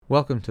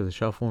Welcome to the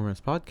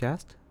Shelfwarmers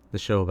Podcast, the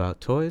show about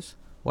toys,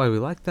 why we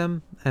like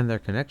them, and their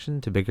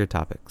connection to bigger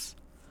topics.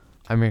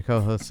 I'm your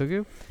co-host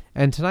Sugu,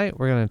 and tonight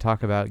we're going to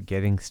talk about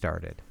getting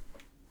started.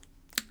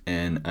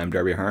 And I'm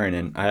Darby Harn,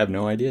 and I have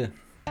no idea.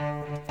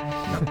 I'm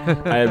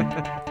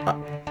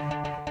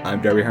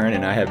Darby Harn,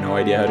 and I have no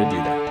idea how to do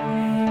that.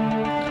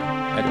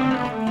 I don't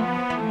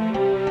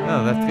know.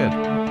 Oh, that's good.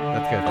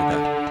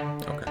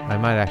 Okay. I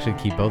might actually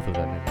keep both of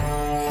them in there.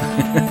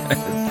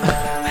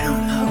 I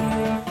don't know.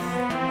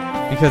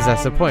 Because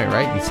that's the point,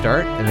 right? You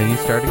start, and then you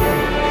start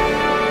again.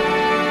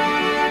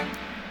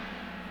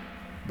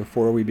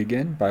 Before we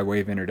begin, by way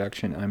of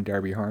introduction, I'm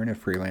Darby Harn, a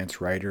freelance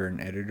writer and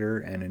editor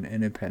and an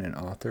independent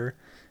author.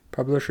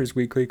 Publishers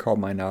Weekly called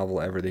my novel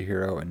Ever the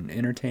Hero an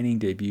entertaining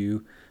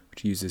debut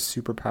which uses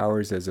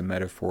superpowers as a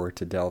metaphor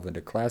to delve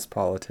into class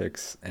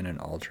politics and an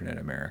alternate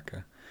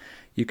America.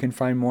 You can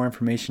find more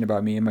information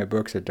about me and my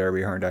books at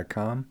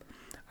darbyharn.com.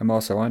 I'm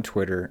also on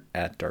Twitter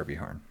at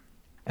darbyharn.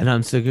 And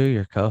I'm Sugu,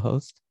 your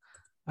co-host.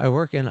 I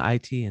work in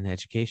IT and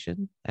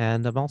education,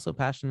 and I'm also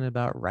passionate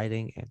about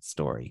writing and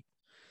story.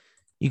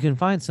 You can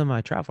find some of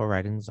my travel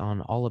writings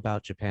on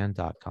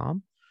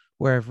allaboutjapan.com,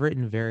 where I've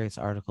written various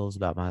articles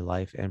about my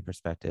life and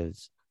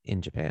perspectives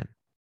in Japan.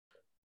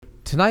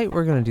 Tonight,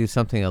 we're going to do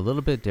something a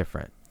little bit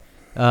different.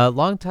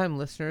 Longtime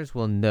listeners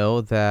will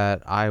know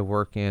that I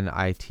work in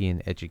IT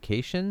and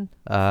education.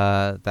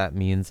 That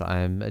means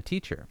I'm a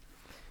teacher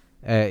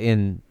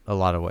in a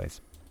lot of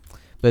ways.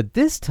 But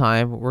this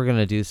time, we're going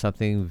to do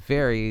something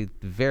very,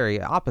 very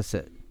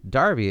opposite.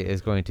 Darby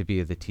is going to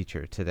be the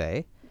teacher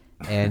today,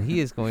 and he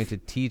is going to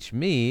teach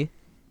me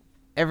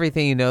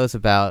everything he knows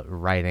about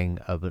writing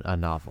a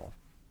novel.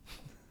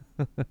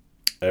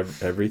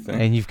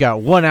 Everything? And you've got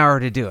 1 hour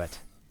to do it.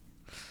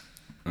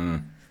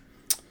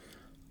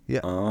 Yeah.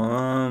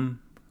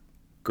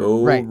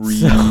 Go right. read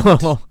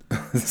So,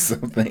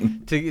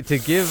 something. To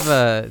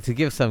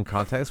give some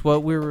context,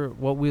 what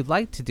we'd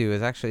like to do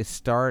is actually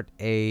start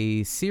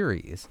a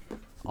series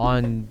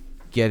on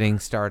getting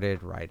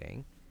started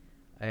writing,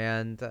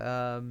 and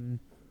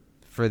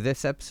for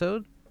this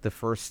episode, the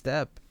first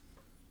step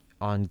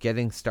on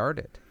getting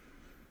started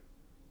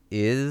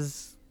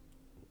is,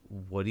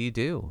 what do you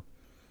do?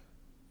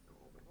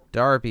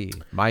 Darby,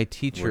 my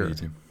teacher. What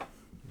do you do?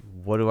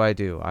 What do I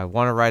do? I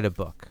want to write a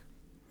book.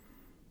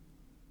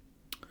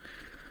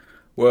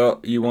 Well,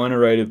 you want to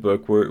write a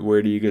book.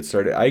 Where do you get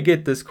started? I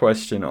get this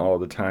question all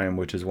the time,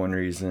 which is one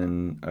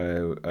reason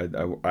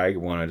I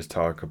wanted to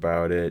talk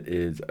about it.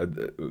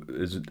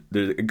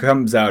 It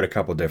comes out a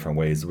couple different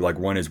ways. Like,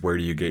 one is, where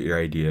do you get your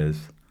ideas,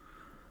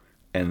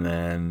 and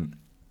then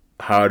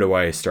how do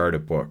I start a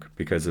book?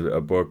 Because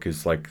a book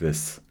is like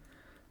this,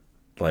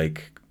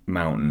 like,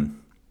 mountain,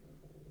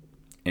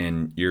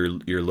 and you're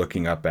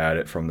looking up at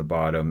it from the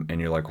bottom, and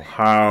you're like, well,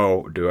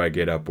 how do I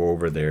get up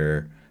over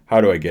there? How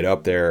do I get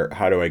up there?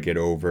 How do I get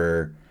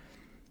over?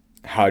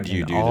 How do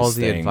you do this thing? All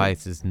the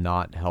advice is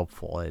not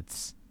helpful.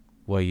 It's,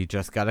 well, you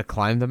just got to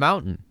climb the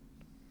mountain.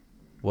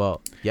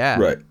 Well, yeah.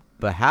 Right.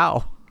 But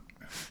how?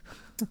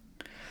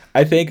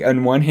 I think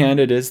on one hand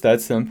it is that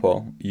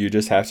simple. You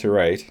just have to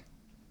write.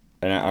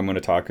 And I'm going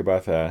to talk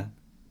about that.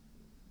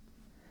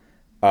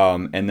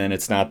 And then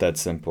it's not that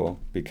simple,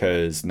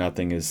 because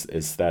nothing is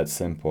that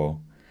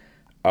simple.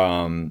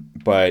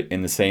 But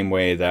in the same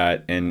way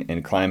that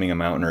in climbing a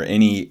mountain, or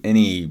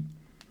any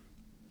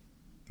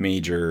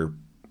major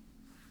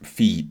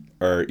feat,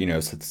 or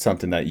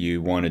something that you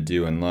want to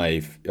do in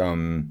life,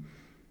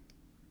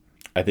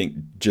 I think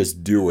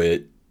just do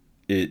it.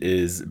 It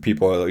is,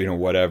 people,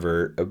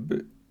 whatever.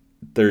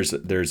 There's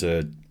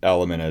a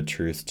element of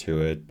truth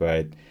to it,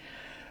 but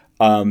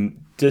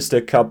just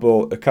a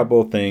couple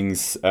of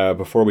things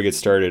before we get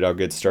started. I'll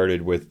get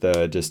started with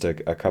just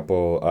a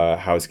couple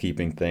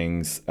housekeeping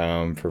things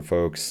for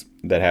folks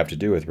that have to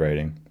do with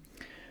writing.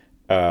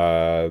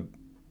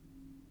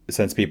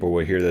 Since people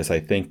will hear this, I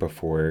think,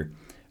 before,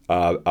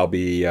 I'll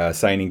be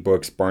signing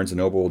books, Barnes &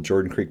 Noble,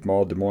 Jordan Creek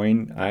Mall, Des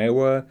Moines,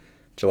 Iowa,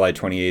 July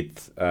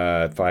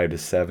 28th, 5 to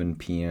 7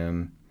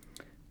 p.m.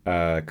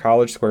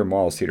 College Square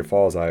Mall, Cedar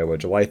Falls, Iowa,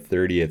 July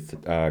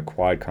 30th,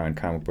 QuadCon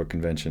Comic Book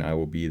Convention. I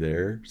will be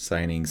there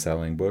signing,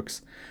 selling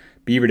books.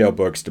 Beaverdale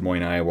Books, Des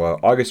Moines, Iowa,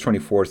 August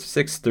 24th,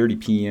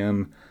 6:30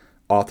 p.m.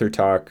 Author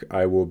Talk.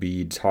 I will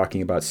be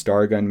talking about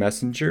Stargun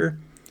Messenger,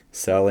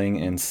 selling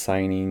and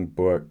signing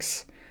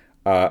books.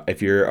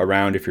 If you're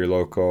around, if you're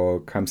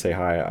local, come say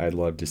hi. I'd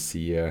love to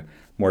see you.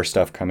 More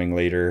stuff coming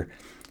later.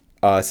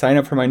 Sign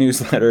up for my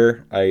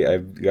newsletter.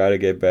 I've got to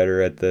get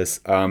better at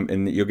this.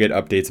 And you'll get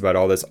updates about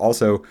all this.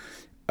 Also,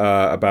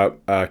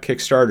 about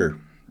Kickstarter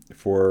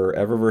for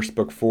Eververse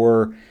Book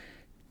 4.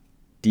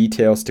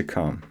 Details to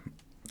come.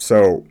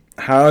 So,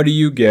 how do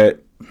you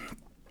get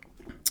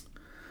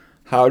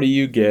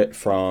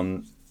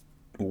from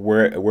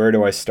where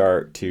do I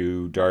start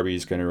to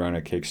Darby's going to run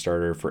a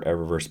Kickstarter for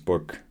Eververse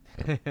Book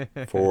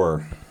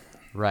 4?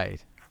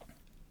 Right.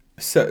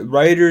 So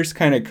writers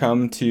kind of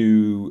come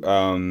to,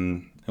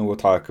 and we'll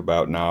talk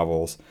about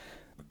novels,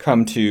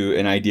 come to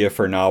an idea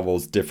for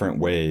novels different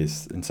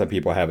ways. And some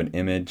people have an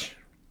image.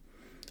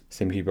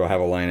 Some people have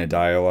a line of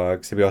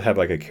dialogue. Some people have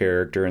like a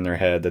character in their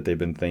head that they've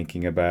been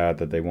thinking about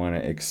that they want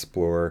to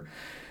explore.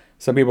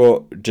 Some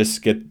people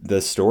just get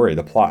the story,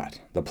 the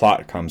plot. The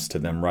plot comes to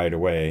them right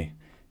away.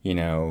 You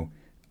know,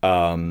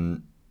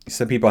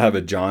 some people have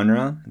a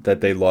genre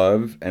that they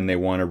love and they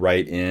want to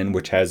write in,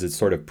 which has its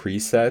sort of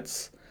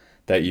presets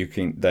that you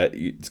can that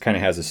it kind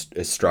of has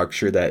a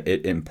structure that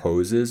it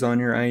imposes on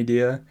your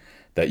idea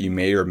that you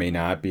may or may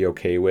not be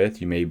okay with.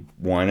 You may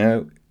want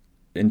to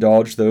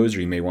indulge those,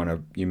 or you may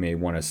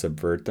want to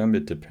subvert them.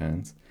 It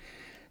depends.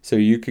 So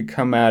you could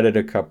come at it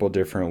a couple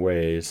different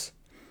ways.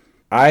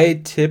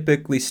 I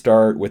typically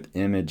start with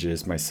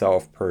images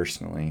myself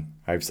personally.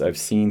 I've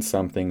seen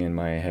something in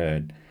my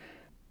head.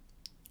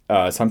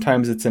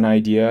 Sometimes it's an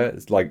idea.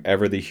 It's like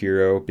Ever the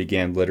Hero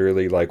began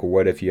literally like,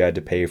 what if you had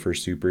to pay for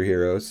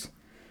superheroes?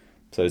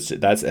 So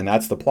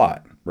that's the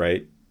plot,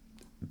 right?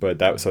 But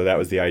that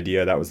was the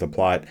idea. That was the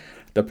plot.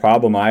 The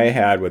problem I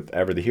had with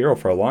Ever the Hero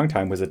for a long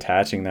time was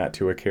attaching that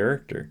to a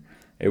character.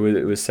 It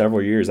was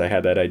several years. I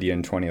had that idea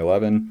in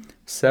 2011,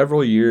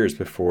 several years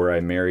before I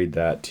married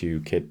that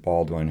to Kit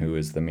Baldwin, who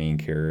is the main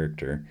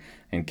character.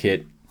 And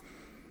Kit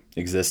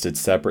existed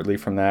separately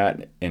from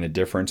that in a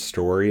different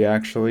story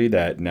actually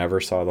that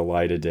never saw the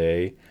light of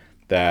day.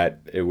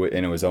 It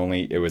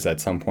was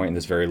at some point in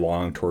this very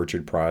long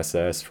tortured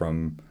process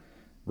from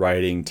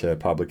writing to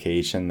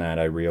publication that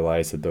I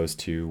realized that those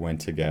two went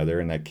together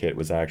and that Kit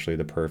was actually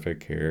the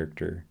perfect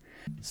character.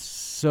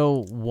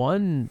 So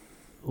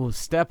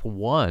step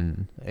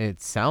one,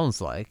 it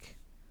sounds like,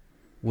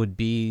 would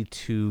be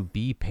to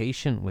be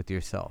patient with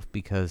yourself,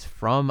 because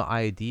from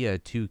idea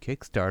to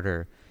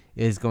Kickstarter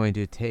is going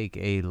to take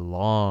a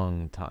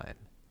long time,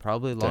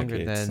 probably longer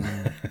Decades.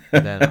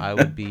 than I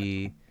would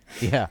be.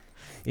 Yeah,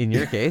 in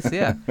your case,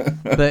 yeah,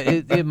 but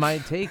it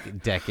might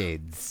take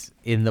decades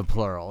in the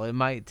plural. It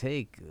might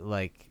take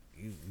like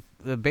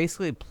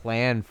basically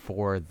plan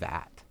for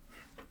that.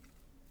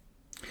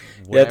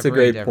 Yeah, that's a Whatever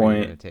great endeavor you're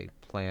point. gonna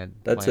take, plan.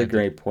 That's a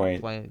great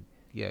point. Plan.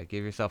 Yeah,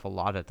 give yourself a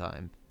lot of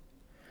time.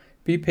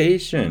 Be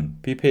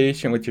patient. Be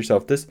patient with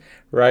yourself. This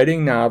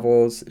writing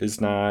novels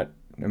is not,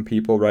 and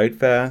people write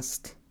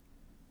fast.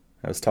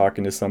 I was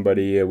talking to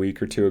somebody a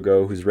week or two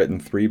ago who's written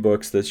 3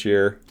 books this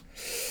year.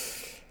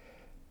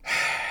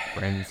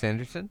 Brandon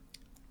Sanderson.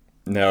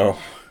 No,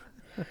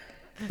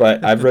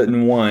 but I've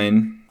written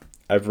one.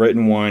 I've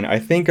written one. I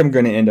think I'm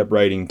going to end up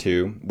writing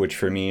 2, which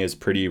for me is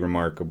pretty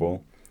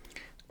remarkable.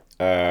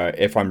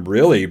 If I'm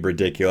really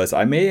ridiculous,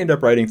 I may end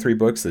up writing 3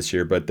 books this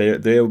year, but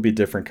they'll be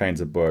different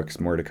kinds of books.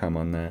 More to come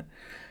on that.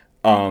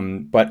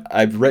 But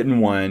I've written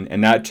one,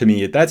 and that to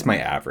me, that's my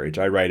average.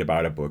 I write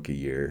about a book a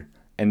year,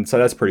 and so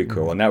that's pretty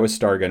cool. Mm-hmm. And that was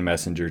Stargun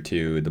Messenger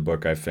 2, the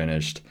book I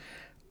finished.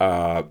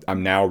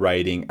 I'm now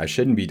writing.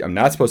 I'm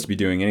not supposed to be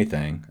doing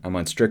anything. I'm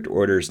on strict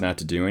orders not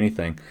to do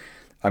anything.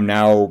 I'm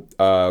now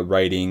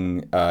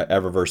writing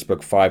Eververse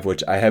Book 5,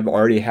 which I have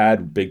already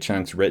had big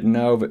chunks written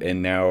of,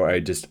 and now I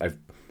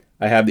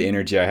have the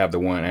energy, I have the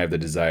want, I have the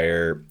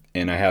desire,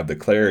 and I have the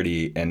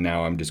clarity, and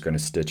now I'm just going to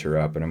stitch her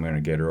up, and I'm going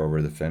to get her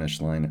over the finish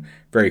line.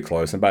 Very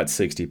close. I'm about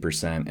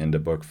 60% into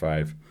Book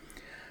 5.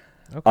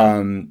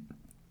 Okay.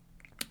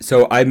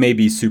 So I may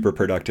be super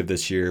productive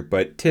this year,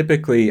 but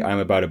typically I'm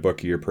about a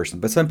book a year person.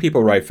 But some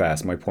people write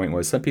fast. My point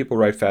was some people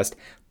write fast,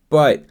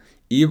 but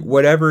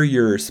whatever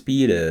your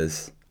speed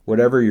is,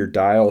 whatever your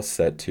dial's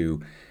set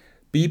to,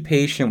 be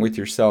patient with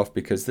yourself,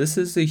 because this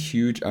is a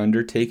huge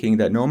undertaking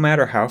that no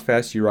matter how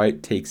fast you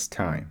write takes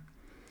time.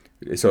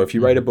 So if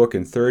you write a Mm-hmm. book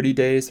in 30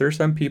 days, there's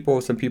some people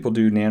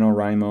do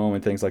NaNoWriMo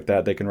and things like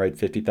that. They can write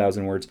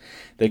 50,000 words.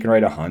 They can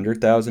write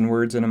 100,000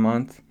 words in a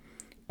month.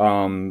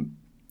 Um,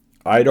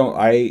 I don't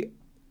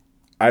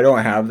I don't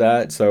have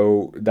that,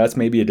 so that's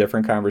maybe a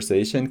different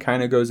conversation.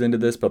 Kind of goes into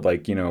this, but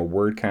like,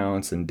 word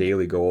counts and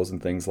daily goals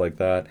and things like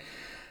that.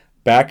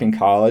 Back in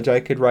college, I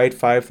could write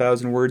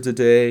 5,000 words a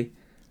day.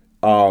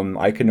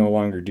 I can no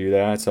longer do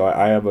that, so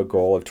I have a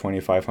goal of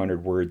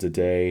 2,500 words a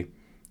day,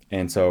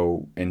 and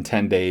so in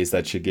 10 days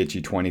that should get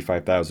you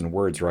 25,000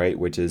 words, right?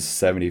 Which is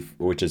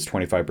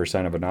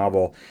 25% of a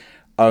novel.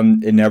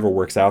 It never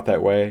works out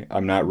that way.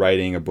 I'm not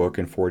writing a book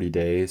in 40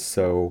 days,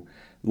 so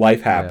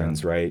life Yeah.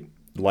 happens, right?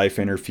 Life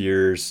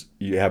interferes.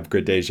 You have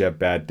good days, you have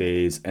bad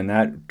days, and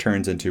that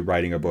turns into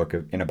writing a book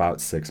in about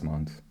 6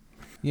 months.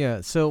 Yeah.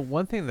 So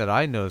one thing that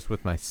I noticed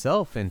with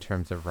myself in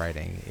terms of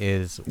writing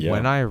is Yeah.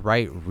 when I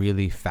write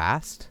really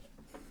fast,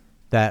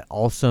 that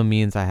also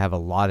means I have a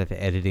lot of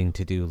editing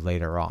to do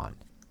later on.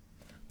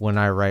 When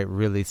I write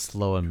really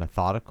slow and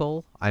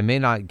methodical, I may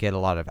not get a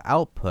lot of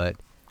output,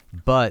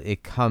 but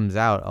it comes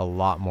out a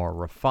lot more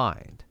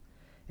refined.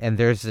 And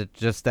there's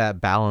just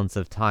that balance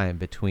of time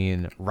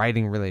between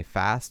writing really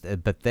fast,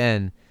 but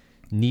then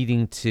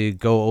needing to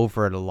go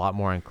over it a lot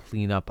more and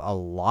clean up a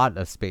lot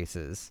of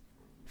spaces,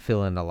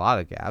 fill in a lot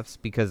of gaps,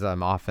 because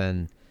I'm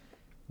often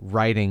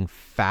writing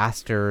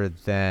faster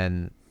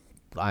than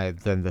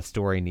the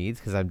story needs,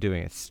 because I'm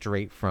doing it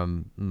straight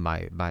from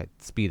my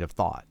speed of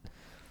thought.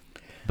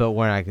 But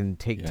when I can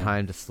take Yeah.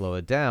 time to slow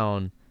it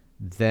down,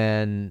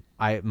 then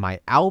my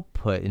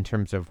output in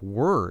terms of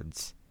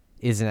words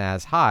isn't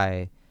as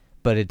high,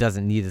 but it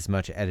doesn't need as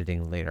much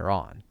editing later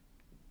on.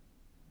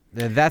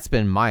 That's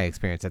been my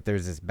experience, that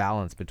there's this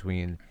balance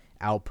between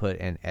output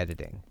and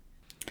editing.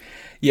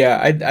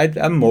 Yeah,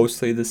 I'm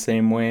mostly the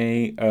same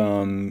way.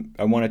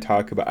 I want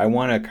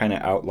to kind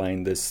of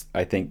outline this,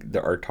 I think,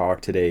 our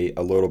talk today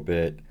a little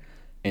bit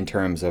in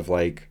terms of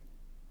like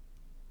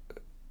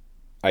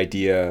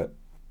idea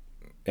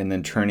and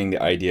then turning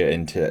the idea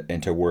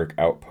into work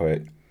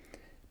output.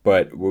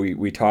 But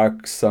we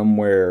talk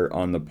somewhere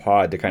on the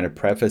pod to kind of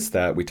preface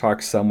that. We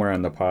talk somewhere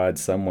on the pod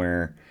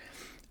somewhere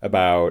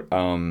about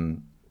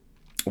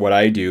what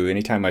I do.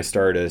 Anytime I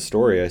start a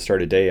story, I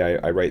start a day,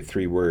 I write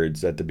 3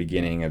 words at the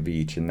beginning of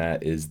each, and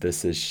that is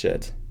 "this is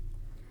shit."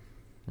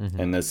 Mm-hmm.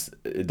 And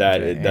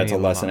Okay, that's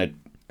Annie a lesson. Lamott.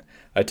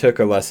 I took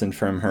a lesson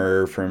from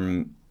her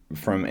from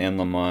Anne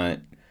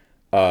Lamott.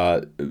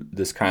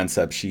 This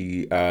concept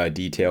she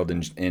detailed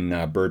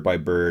in Bird by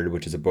Bird,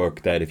 which is a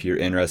book that if you're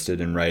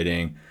interested in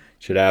writing,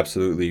 should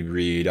absolutely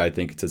read. I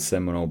think it's a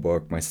seminal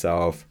book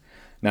myself.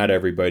 Not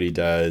everybody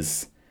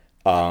does.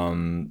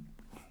 Um,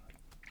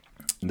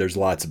 there's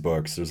lots of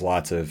books. There's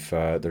lots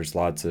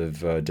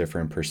of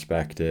different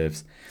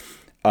perspectives.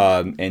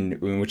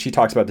 And when she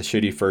talks about the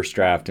shitty first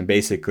draft, and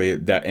basically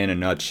that in a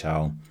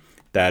nutshell,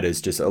 that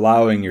is just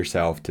allowing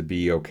yourself to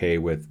be okay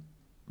with,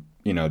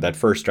 that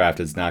first draft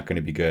is not going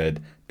to be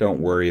good.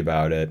 Don't worry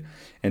about it.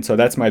 And so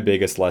that's my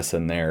biggest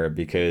lesson there,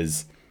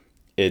 because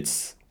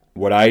it's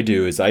what I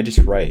do is I just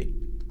write.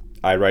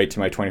 I write to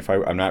my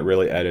 25. I'm not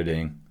really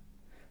editing.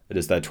 It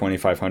is that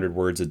 2,500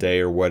 words a day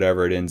or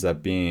whatever it ends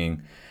up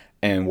being.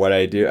 And what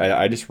I do,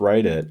 I just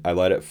write it. I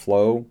let it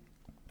flow.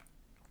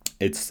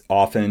 It's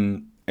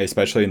often,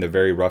 especially in the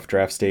very rough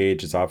draft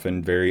stage, it's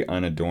often very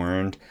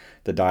unadorned.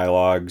 The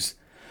dialogues,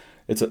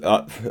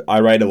 I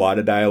write a lot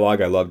of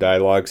dialogue. I love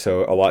dialogue.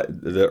 So a lot,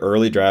 the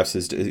early drafts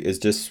is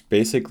just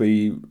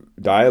basically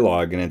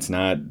dialogue, and it's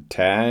not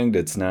tagged.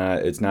 It's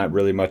not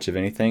really much of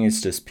anything.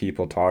 It's just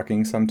people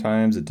talking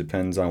sometimes. It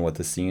depends on what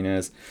the scene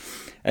is.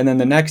 And then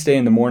the next day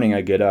in the morning,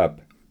 I get up.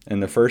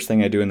 And the first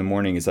thing I do in the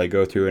morning is I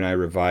go through and I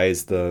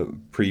revise the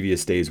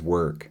previous day's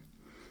work.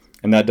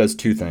 And that does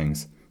 2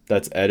 things.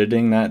 That's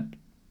editing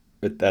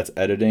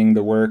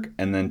the work,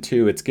 and then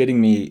 2, it's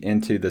getting me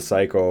into the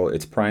cycle.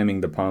 It's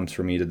priming the pumps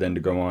for me to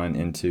go on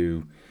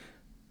into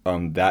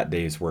that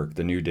day's work,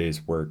 the new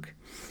day's work.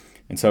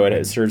 And so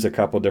it serves a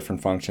couple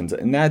different functions,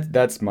 and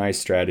that's my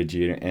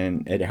strategy,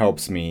 and it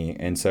helps me.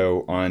 And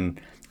so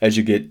as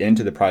you get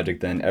into the project,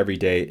 then every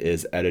day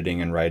is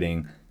editing and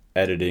writing,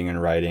 editing and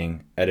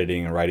writing,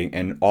 editing and writing.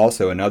 And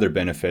also another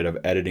benefit of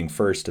editing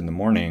first in the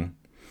morning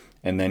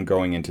and then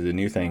going into the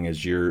new thing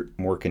is you're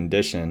more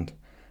conditioned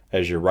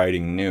as you're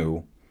writing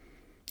new,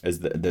 as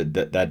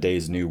that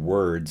day's new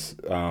words,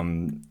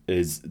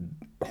 is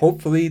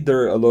hopefully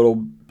they're a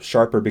little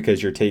sharper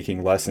because you're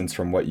taking lessons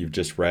from what you've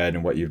just read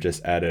and what you've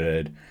just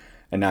edited,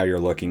 and now you're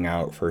looking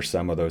out for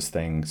some of those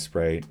things,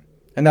 right?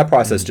 And that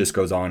process just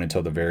goes on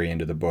until the very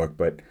end of the book,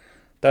 but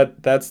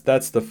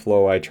that's the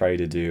flow I try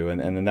to do, and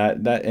then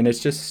that and it's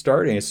just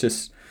starting. It's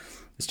just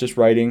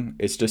writing.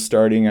 It's just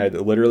starting. I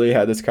literally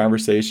had this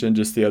conversation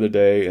just the other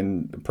day,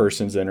 and the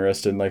person's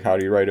interested in like, how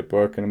do you write a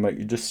book? And I'm like,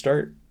 you just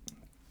start.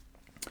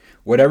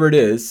 Whatever it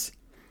is,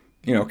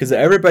 because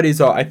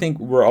I think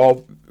we're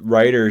all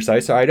writers. I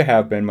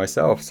have been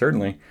myself,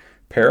 certainly.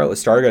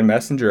 Stargaze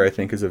Messenger, I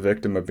think, is a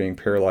victim of being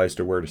paralyzed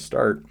to where to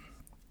start.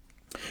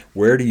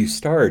 Where do you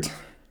start?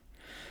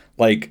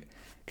 Like,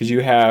 because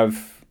you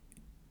have,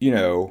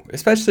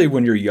 especially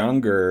when you're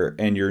younger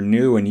and you're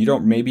new and you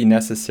don't maybe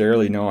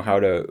necessarily know how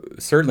to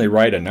certainly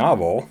write a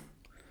novel,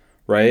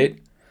 right?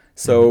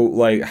 So,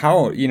 like,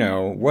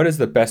 what is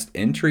the best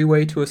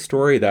entryway to a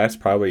story? That's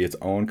probably its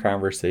own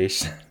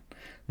conversation.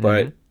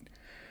 But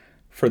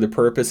for the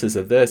purposes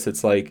of this,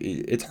 it's like,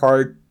 it's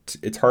hard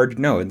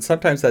to know. And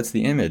sometimes that's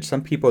the image.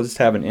 Some people just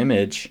have an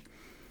image.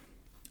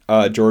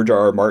 George R.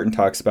 R. Martin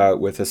talks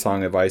about with A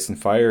Song of Ice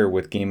and Fire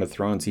with Game of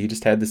Thrones. He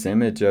just had this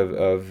image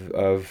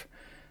of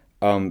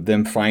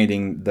them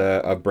finding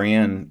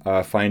Bran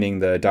finding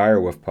the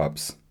direwolf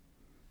pups.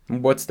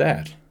 What's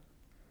that?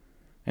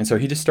 And so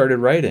he just started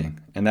writing,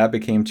 and that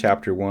became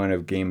chapter 1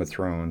 of Game of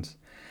Thrones.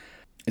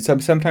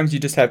 And sometimes you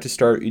just have to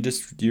start.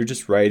 You're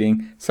just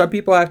writing. Some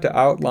people have to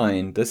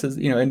outline. This is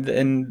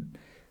and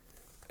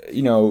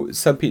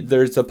some people,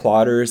 there's the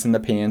plotters and the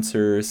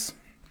pantsers.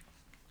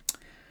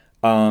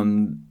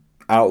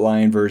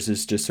 Outline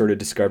versus just sort of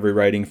discovery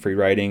writing, free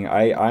writing.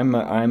 I'm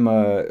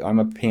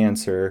a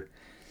pantser.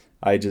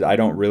 I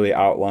don't really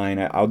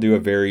outline. I'll do a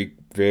very,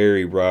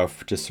 very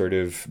rough, just sort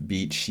of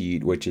beat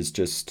sheet, which is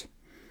just,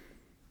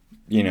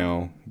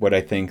 what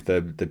I think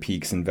the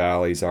peaks and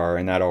valleys are,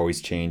 and that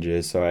always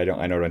changes. So I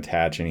don't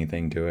attach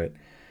anything to it.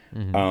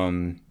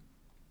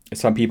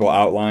 Some people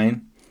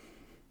outline,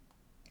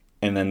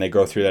 and then they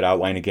go through that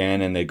outline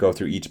again, and they go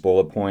through each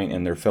bullet point,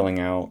 and they're filling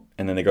out,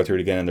 and then they go through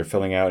it again, and they're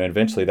filling out, and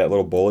eventually that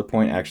little bullet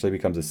point actually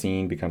becomes a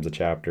scene, becomes a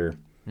chapter,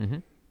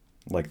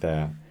 like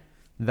that.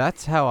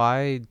 That's how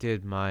I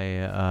did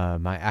my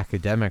my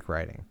academic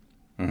writing.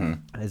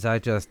 Is I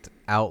just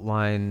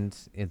outlined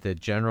the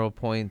general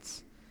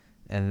points,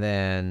 and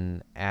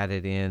then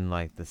added in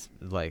like this,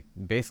 like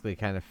basically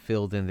kind of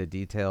filled in the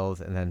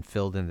details and then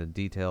filled in the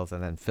details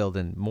and then filled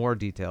in more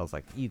details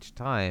like each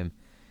time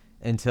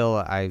until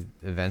I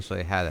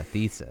eventually had a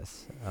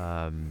thesis.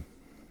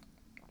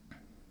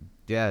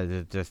 Yeah,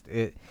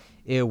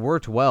 it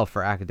worked well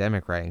for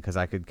academic writing because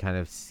I could kind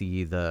of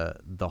see the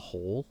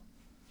whole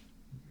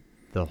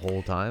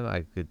time.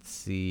 I could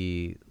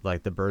see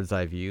like the bird's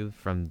eye view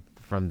from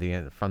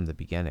the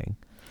beginning.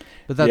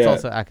 But that's Yeah.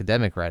 also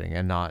academic writing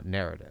and not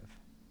narrative.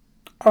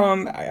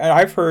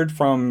 I've heard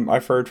from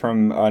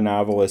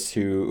novelists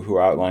who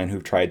outline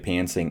who've tried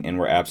pantsing and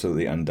were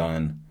absolutely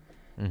undone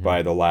Mm-hmm.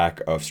 by the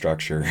lack of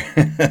structure.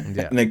 And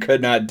Yeah. they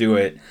could not do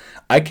it.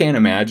 I can't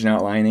imagine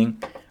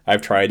outlining.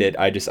 I've tried it.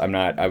 I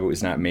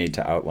was not made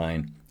to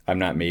outline. I'm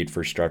not made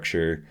for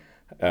structure,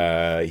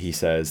 he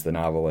says, the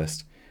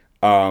novelist.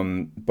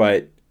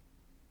 But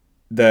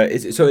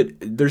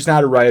there's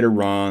not a right or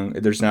wrong.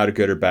 There's not a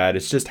good or bad.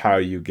 It's just how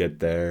you get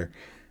there.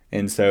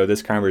 And so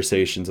this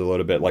conversation's a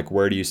little bit like,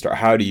 where do you start?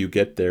 How do you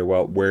get there?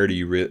 Well, where do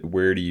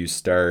you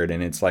start?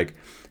 And it's like,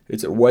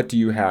 it's what do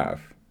you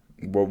have?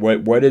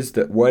 What is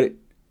the what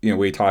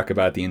we talk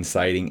about the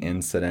inciting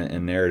incident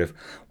and narrative.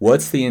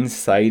 What's the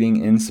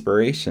inciting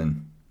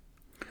inspiration?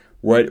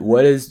 What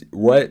is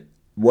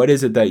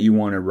it that you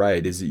want to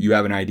write? Is it you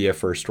have an idea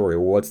for a story?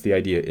 Well, what's the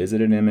idea? Is it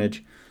an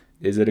image?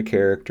 Is it a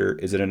character?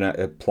 Is it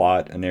a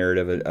plot, a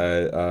narrative,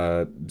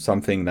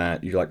 something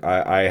that you're like,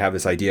 I have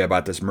this idea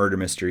about this murder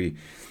mystery.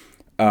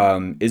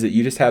 Is it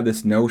you just have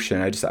this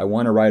notion? I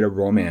want to write a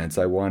romance.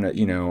 I want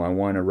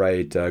to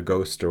write a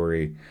ghost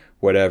story,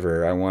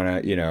 whatever. I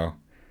want to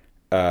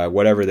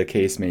whatever the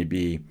case may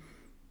be.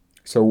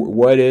 So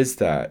what is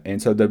that?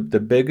 And so the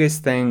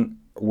biggest thing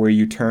where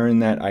you turn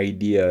that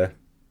idea,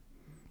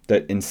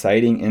 that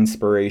inciting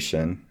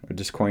inspiration, I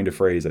just coined a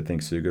phrase, I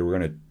think, Suga.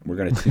 We're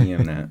gonna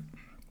TM that.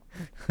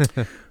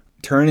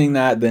 Turning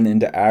that then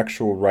into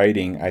actual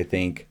writing, I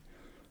think,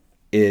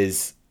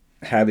 is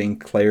having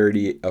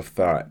clarity of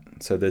thought.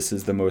 So this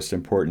is the most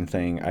important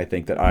thing I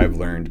think that I've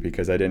learned,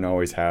 because I didn't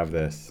always have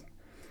this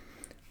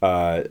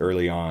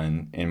early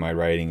on in my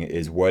writing,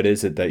 is what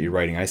is it that you're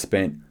writing? I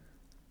spent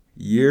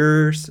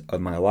years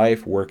of my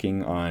life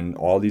working on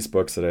all these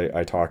books that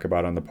I talk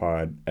about on the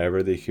pod: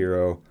 Ever the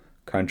Hero,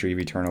 Country of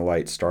Eternal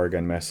Light,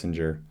 Stargun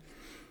Messenger.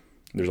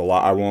 There's a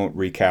lot. I won't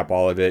recap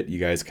all of it. You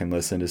guys can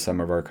listen to some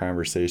of our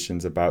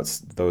conversations about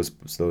those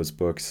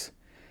books.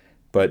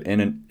 But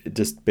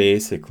just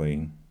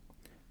basically,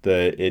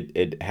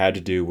 it had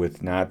to do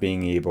with not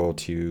being able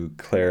to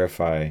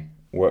clarify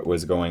what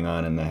was going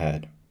on in the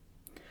head.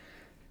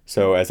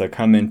 So as I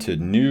come into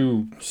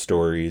new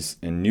stories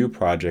and new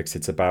projects,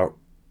 it's about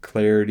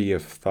clarity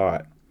of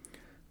thought,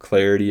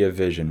 clarity of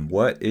vision.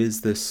 What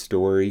is this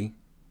story?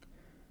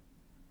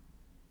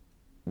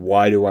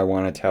 Why do I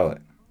want to tell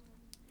it?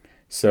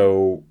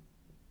 So,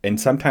 and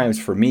sometimes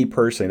for me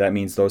personally, that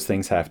means those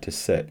things have to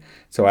sit.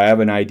 So I have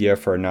an idea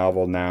for a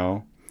novel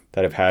now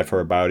that I've had for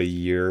about a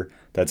year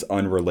that's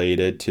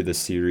unrelated to the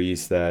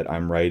series that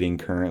I'm writing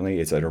currently.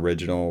 It's an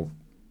original,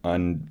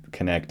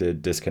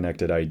 unconnected,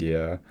 disconnected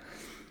idea.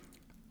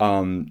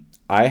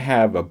 I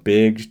have a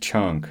big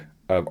chunk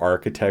of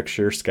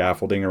architecture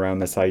scaffolding around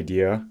this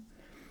idea.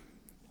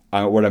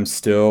 What I'm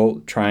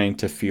still trying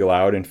to feel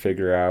out and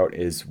figure out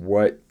is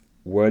what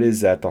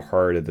is at the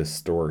heart of the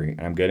story.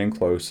 I'm getting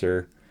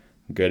closer,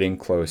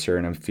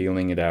 and I'm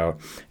feeling it out.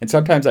 And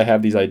sometimes I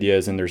have these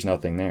ideas and there's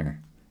nothing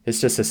there.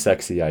 It's just a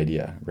sexy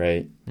idea,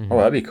 right? Oh, Mm-hmm.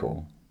 that'd be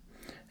cool.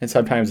 And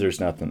sometimes there's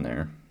nothing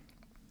there.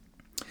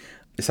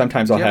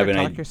 Sometimes Do I'll you have ever an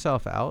talk idea.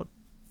 yourself out?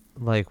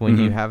 Like when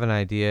you Mm-hmm. have an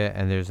idea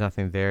and there's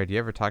nothing there, do you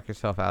ever talk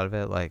yourself out of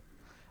it? Like,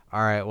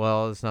 all right,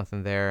 well, there's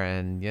nothing there,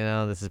 and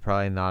this is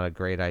probably not a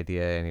great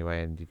idea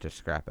anyway, and you just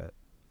scrap it.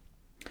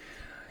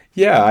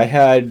 Yeah, I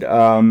had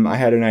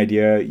an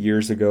idea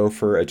years ago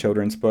for a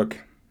children's book.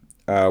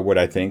 What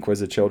I think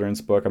was a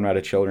children's book. I'm not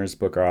a children's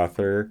book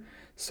author,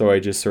 so I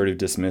just sort of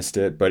dismissed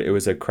it. But it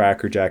was a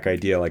crackerjack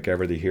idea, like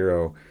Ever the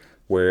Hero,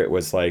 where it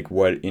was like,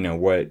 what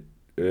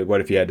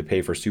if you had to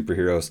pay for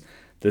superheroes?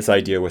 This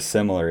idea was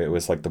similar. It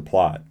was like the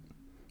plot,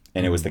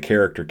 and it was Mm-hmm. the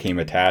character came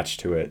attached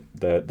to it,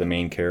 the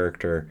main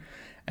character.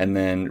 And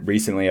then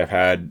recently, I've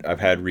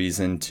had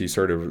reason to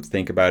sort of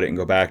think about it and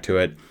go back to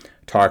it,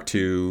 talk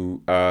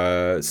to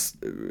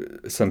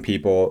some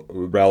people,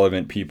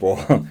 relevant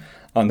people,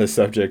 on the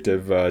subject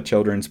of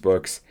children's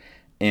books,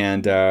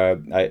 and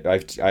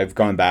I've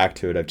gone back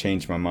to it. I've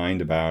changed my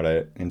mind about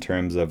it in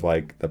terms of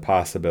like the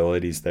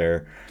possibilities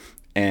there,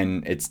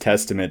 and it's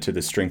testament to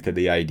the strength of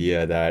the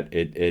idea that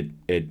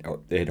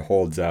it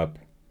holds up,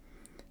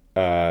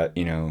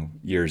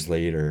 years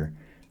later.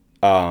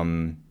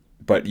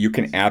 But you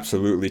can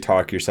absolutely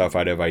talk yourself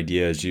out of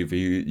ideas. If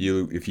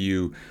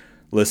you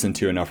listen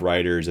to enough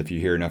writers, if you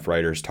hear enough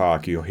writers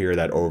talk, you'll hear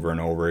that over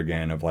and over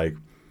again of like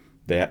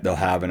they'll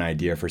have an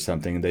idea for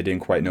something. They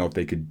didn't quite know if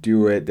they could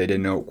do it. They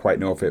didn't quite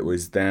know if it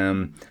was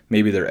them.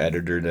 Maybe their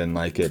editor didn't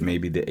like it.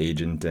 Maybe the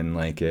agent didn't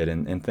like it,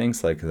 and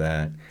things like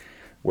that.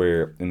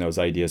 Where and those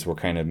ideas will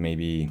kind of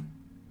maybe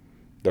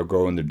they'll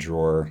go in the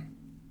drawer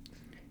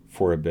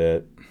for a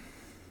bit.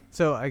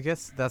 So I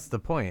guess that's the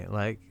point.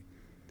 Like,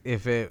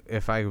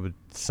 if I would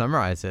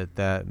summarize it,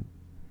 that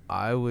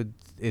I would.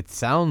 It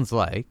sounds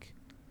like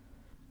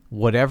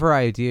whatever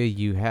idea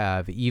you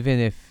have, even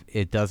if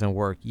it doesn't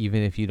work,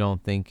 even if you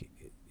don't think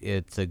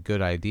it's a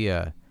good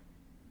idea,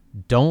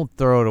 don't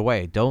throw it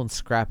away. Don't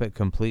scrap it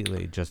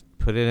completely. Just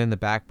put it in the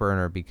back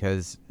burner,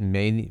 because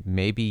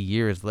maybe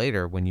years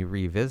later when you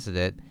revisit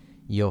it,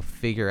 you'll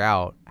figure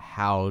out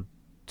how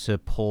to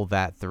pull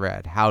that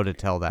thread, how to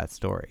tell that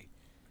story.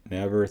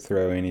 Never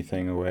throw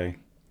anything away.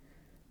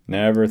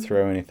 Never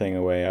throw anything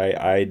away.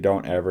 I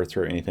don't ever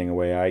throw anything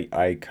away.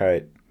 I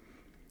cut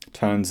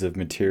tons of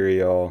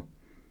material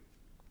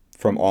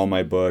from all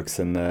my books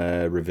in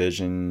the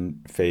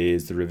revision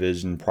phase, the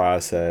revision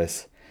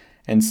process.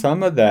 And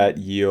some of that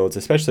yields,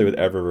 especially with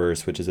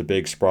Eververse, which is a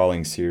big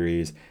sprawling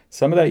series,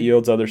 some of that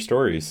yields other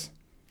stories.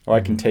 Oh,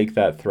 I can take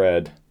that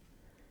thread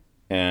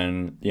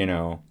and,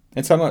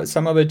 and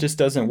some of it just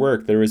doesn't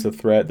work. There was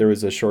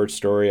a short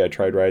story I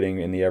tried writing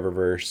in the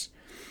Eververse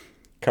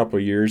a couple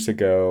years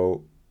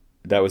ago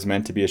that was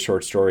meant to be a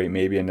short story,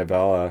 maybe a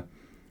novella.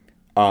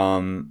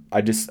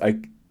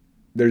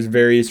 There's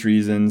various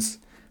reasons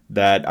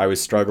that I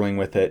was struggling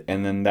with it,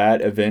 and then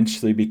that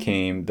eventually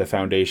became the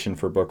foundation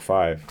for book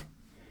 5.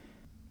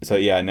 So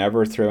yeah,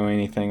 never throw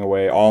anything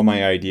away. All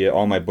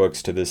my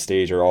books to this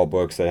stage are all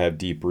books that have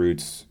deep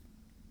roots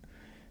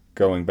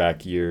going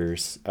back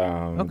years.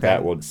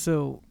 Okay.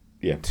 So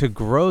to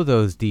grow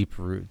those deep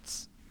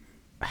roots,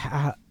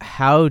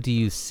 how do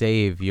you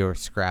save your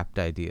scrapped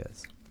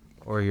ideas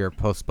or your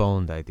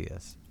postponed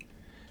ideas?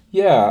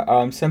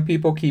 Yeah, some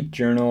people keep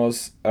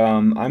journals.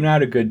 I'm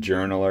not a good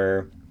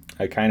journaler.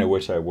 I kind of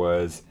wish I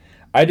was.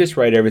 I just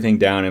write everything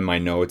down in my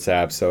Notes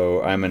app.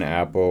 So I'm an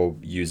Apple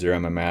user,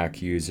 I'm a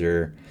Mac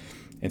user.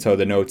 And so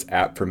the Notes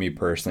app for me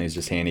personally is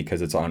just handy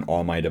because it's on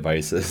all my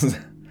devices.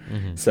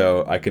 Mm-hmm.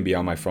 So I can be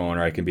on my phone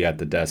or I can be at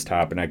the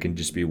desktop and I can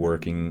just be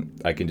working.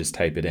 I can just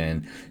type it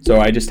in. So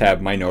I just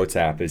have my Notes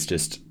app is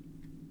just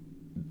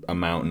a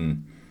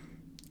mountain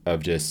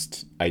of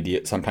just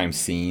ideas, sometimes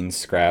scenes,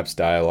 scraps,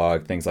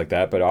 dialogue, things like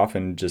that, but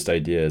often just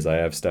ideas. I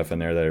have stuff in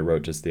there that I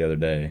wrote just the other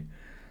day.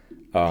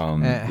 How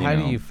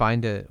do you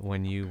find it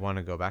when you want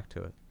to go back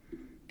to it?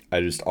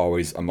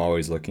 I'm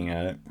always looking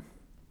at it.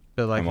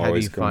 But like, how do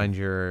you find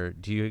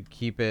do you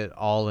keep it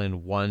all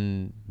in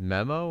one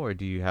memo, or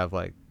do you have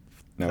like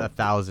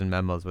 1,000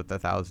 memos with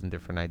 1,000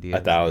 different ideas?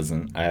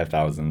 1,000. I have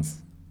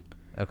thousands.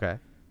 Okay.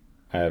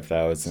 I have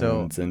thousands.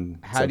 So and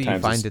how do you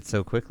find it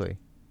so quickly?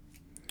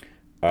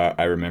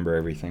 I remember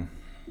everything.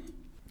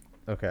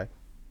 Okay.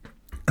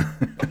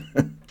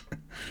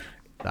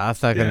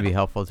 That's not going to be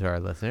helpful to our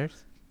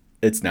listeners.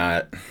 It's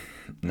not.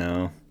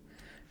 No.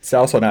 It's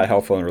also not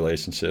helpful in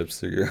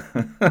relationships.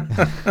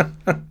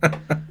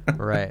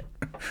 Right.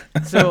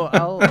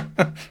 So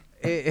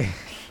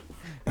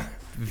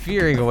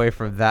veering away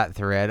from that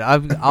thread,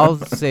 I'll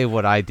say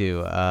what I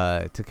do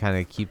to kind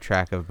of keep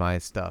track of my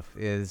stuff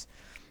is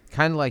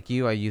kind of like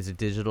you. I use a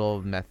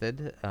digital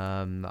method.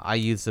 I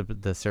use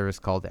the service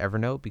called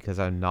Evernote because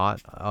I'm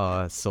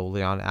not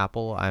solely on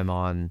Apple. I'm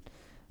on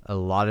a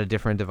lot of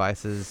different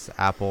devices: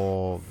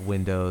 Apple,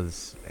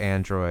 Windows,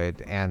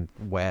 Android, and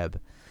web.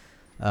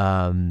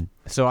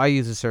 So I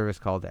use a service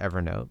called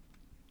Evernote.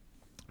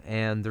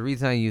 And the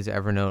reason I use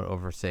Evernote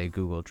over, say,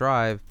 Google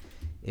Drive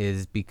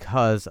is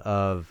because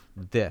of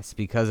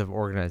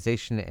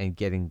organization and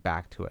getting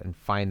back to it and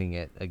finding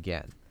it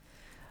again.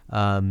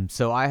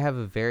 So I have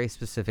a very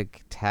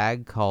specific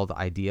tag called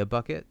Idea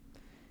Bucket,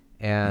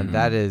 and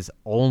that is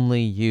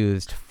only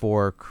used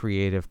for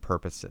creative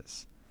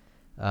purposes.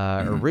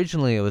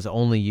 Originally, it was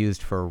only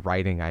used for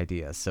writing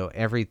ideas. So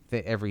every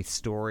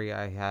story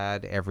I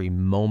had, every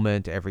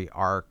moment, every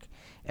arc,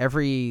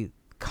 every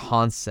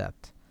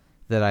concept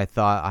that I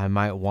thought I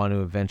might want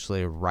to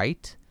eventually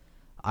write,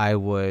 I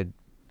would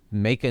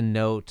make a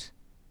note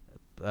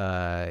in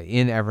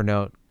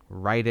Evernote,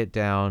 write it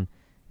down,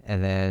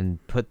 and then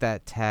put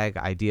that tag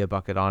Idea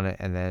Bucket on it,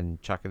 and then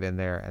chuck it in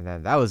there, and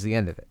then that was the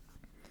end of it.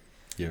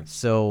 Yeah.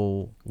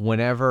 So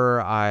whenever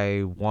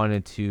I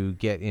wanted to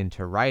get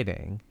into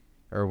writing,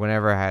 or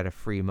whenever I had a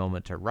free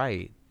moment to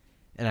write,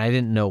 and I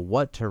didn't know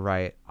what to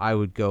write, I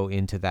would go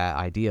into that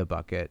Idea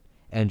Bucket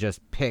and just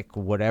pick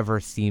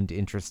whatever seemed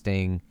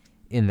interesting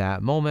in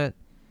that moment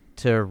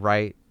to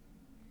write,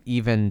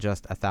 even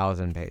just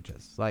 1,000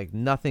 pages. Like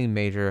nothing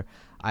major.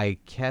 I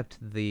kept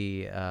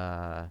the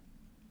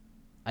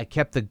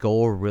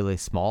goal really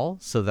small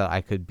so that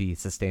I could be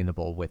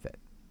sustainable with it.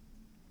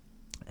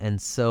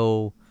 And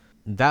so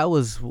that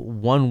was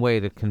one way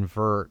to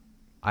convert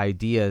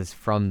ideas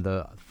from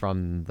the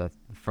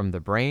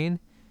brain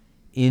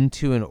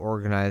into an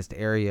organized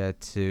area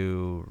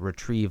to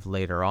retrieve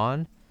later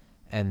on,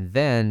 and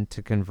then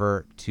to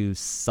convert to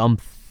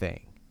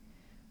something.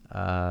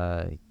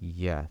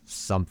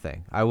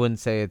 Something. I wouldn't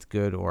say it's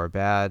good or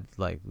bad,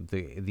 like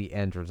the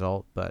end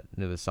result, but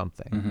it was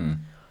something. Mm-hmm.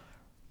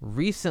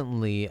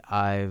 Recently,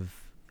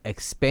 I've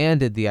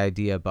expanded the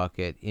Idea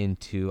Bucket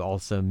into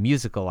also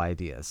musical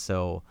ideas.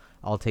 So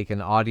I'll take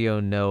an audio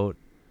note,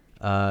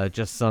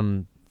 just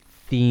some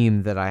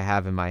theme that I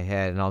have in my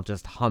head, and I'll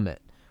just hum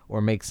it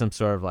or make some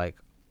sort of like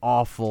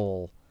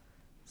awful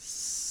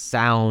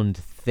sound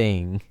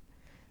thing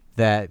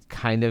that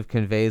kind of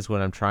conveys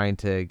what I'm trying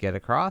to get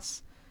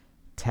across.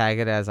 Tag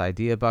it as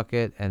idea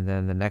bucket, and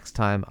then the next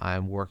time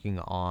I'm working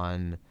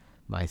on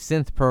my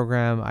synth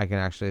program, I can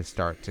actually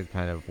start to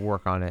kind of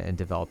work on it and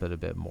develop it a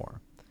bit more.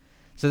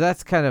 So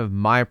that's kind of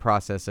my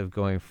process of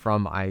going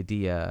from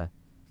idea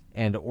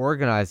and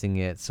organizing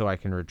it so I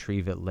can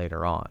retrieve it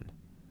later on.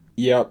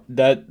 Yep,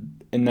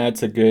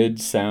 that's a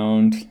good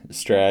sound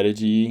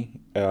strategy.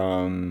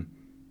 I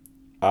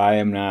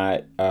am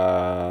not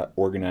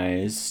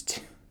organized.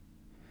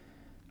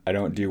 I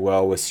don't do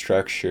well with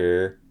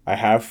structure. I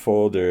have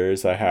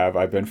folders.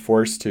 I've been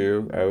forced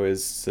to. I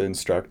was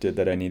instructed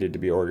that I needed to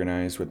be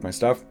organized with my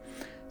stuff.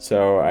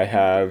 So I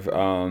have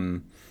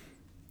in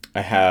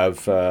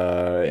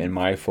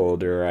my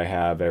folder, I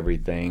have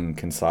everything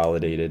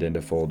consolidated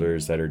into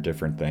folders that are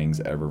different things,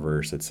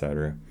 Eververse,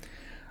 etc.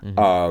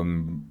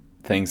 Mm-hmm.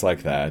 Things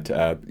like that.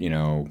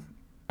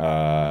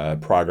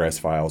 Progress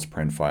files,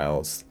 print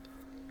files,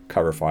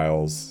 cover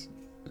files.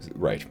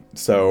 Right.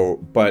 So,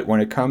 but when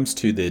it comes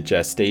to the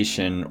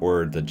gestation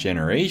or the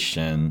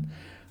generation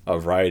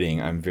of writing,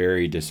 I'm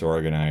very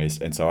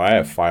disorganized. And so I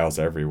have files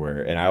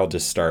everywhere. And I'll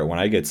just start when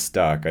I get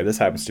stuck. This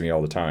happens to me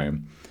all the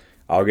time.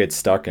 I'll get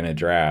stuck in a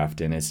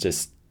draft and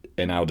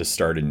I'll just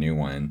start a new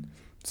one.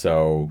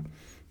 So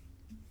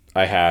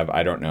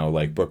I don't know,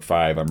 like book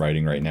 5 I'm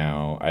writing right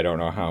now. I don't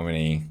know how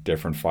many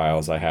different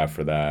files I have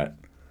for that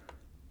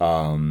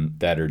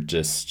that are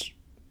just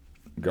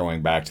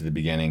going back to the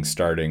beginning,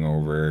 starting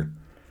over.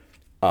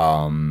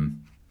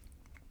 And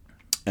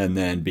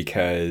then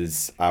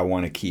because I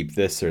want to keep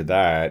this or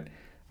that,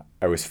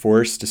 I was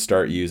forced to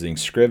start using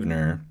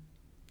Scrivener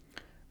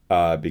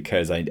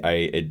because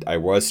I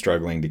was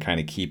struggling to kind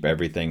of keep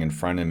everything in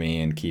front of me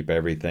and keep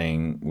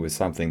everything with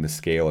something the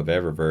scale of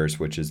Eververse,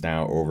 which is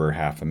now over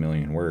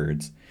 500,000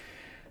 words.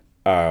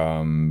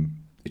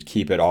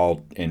 Keep it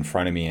all in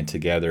front of me and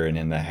together and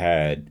in the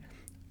head.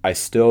 I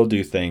still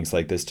do things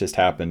like this. Just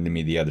happened to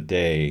me the other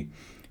day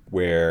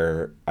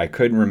where I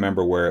couldn't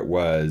remember where it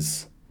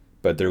was,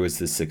 but there was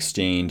this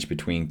exchange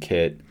between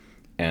Kit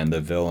and the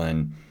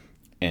villain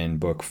in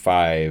book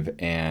 5,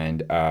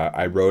 and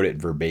I wrote it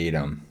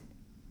verbatim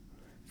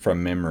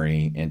from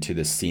memory into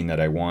the scene that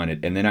I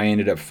wanted, and then I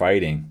ended up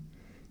fighting.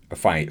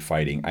 I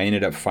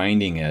ended up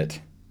finding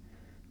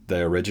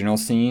the original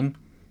scene,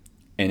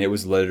 and it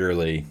was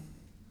I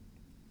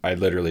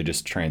literally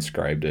just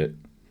transcribed it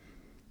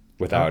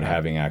without Okay.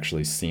 having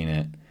actually seen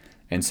it.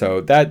 And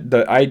so that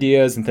the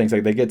ideas and things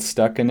like they get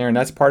stuck in there, and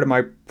that's part of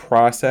my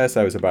process.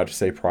 I was about to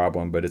say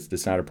problem, but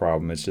it's not a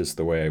problem. It's just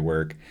the way I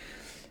work.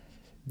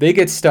 They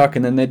get stuck,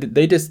 and then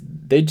they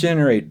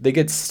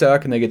get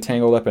stuck and they get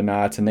tangled up in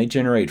knots, and they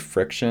generate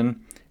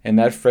friction. And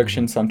that Mm-hmm.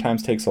 friction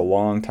sometimes takes a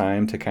long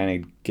time to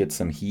kind of get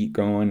some heat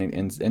going,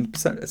 and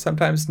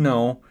sometimes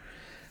no.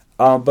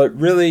 But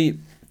really,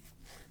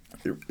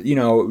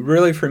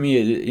 really for me,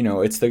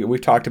 it's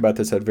we've talked about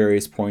this at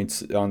various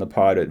points on the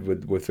pod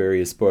with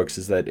various books.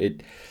 Is that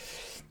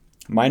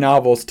my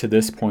novels to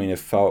this point have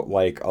felt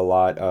like a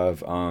lot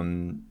of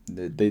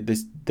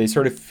they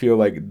sort of feel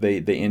like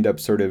they end up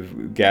sort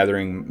of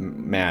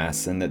gathering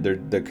mass, and that they're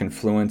the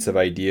confluence of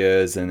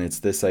ideas, and it's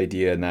this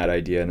idea and that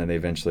idea, and then they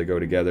eventually go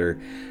together.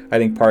 I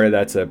think part of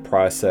that's a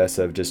process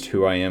of just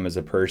who I am as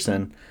a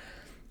person.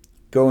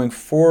 Going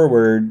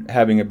forward,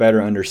 having a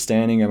better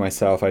understanding of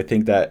myself, I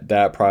think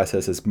that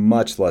process is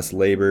much less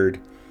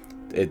labored.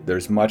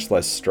 There's much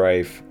less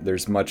strife.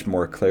 There's much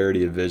more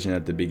clarity of vision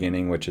at the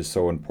beginning, which is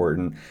so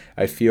important.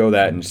 I feel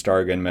that in Mm-hmm.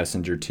 Stargun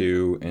Messenger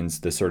 2 and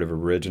the sort of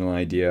original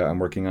idea I'm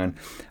working on.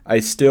 I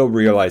still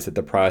realize that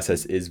the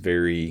process is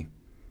very,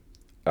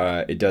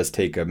 it does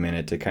take a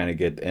minute to kind of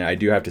get, and I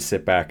do have to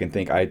sit back and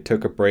think. I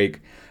took a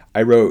break.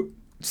 I wrote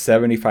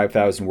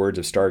 75,000 words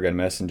of Stargun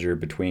Messenger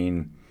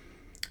between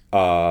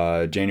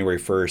January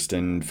 1st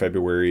and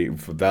February,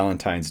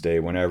 Valentine's Day,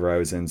 whenever I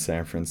was in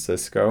San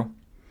Francisco.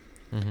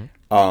 Mm-hmm.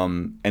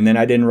 And then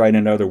I didn't write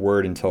another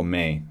word until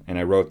May, and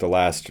I wrote the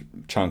last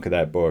chunk of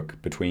that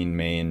book between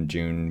May and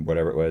June,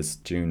 whatever it was,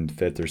 June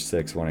 5th or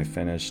 6th when I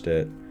finished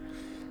it.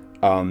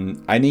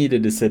 I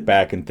needed to sit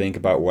back and think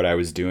about what I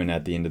was doing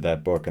at the end of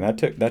that book, and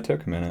that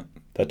took a minute.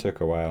 That took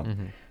a while.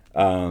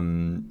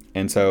 Mm-hmm.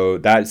 And so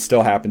that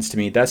still happens to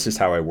me. That's just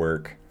how I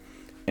work.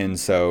 And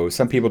so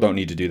some people don't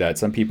need to do that.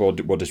 Some people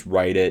will just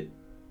write it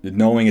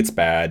knowing it's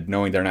bad,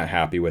 knowing they're not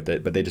happy with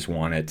it, but they just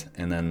want it,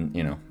 and then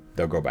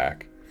they'll go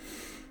back.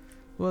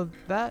 Well,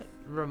 that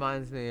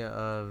reminds me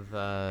of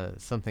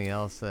something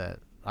else that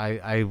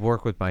I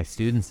work with my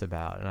students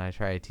about, and I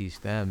try to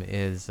teach them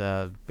is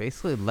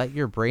basically let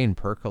your brain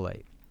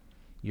percolate.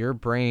 Your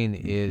brain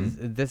is.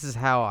 Hmm. This is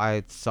how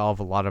I solve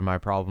a lot of my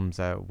problems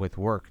with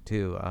work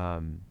too.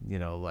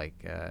 Like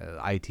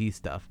IT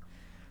stuff.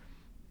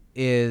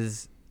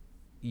 Is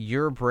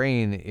your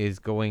brain is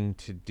going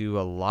to do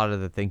a lot of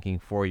the thinking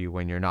for you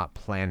when you're not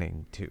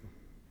planning to.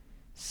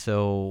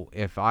 So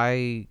if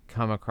I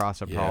come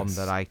across a problem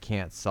that Yes. I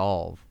can't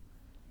solve,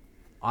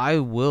 I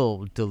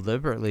will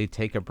deliberately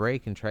take a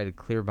break and try to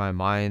clear my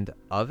mind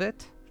of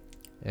it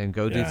and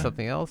go do Yeah.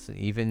 something else, and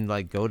even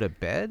like go to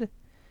bed.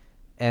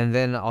 And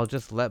then I'll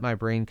just let my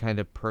brain kind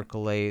of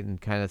percolate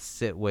and kind of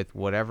sit with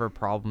whatever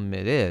problem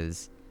it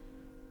is.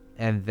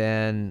 And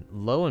then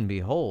lo and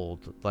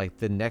behold, like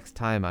the next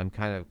time I'm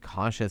kind of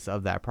conscious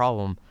of that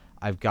problem,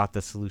 I've got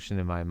the solution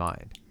in my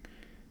mind.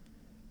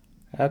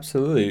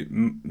 Absolutely.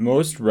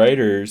 Most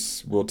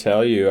writers will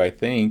tell you, I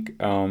think,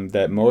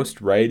 that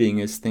most writing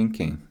is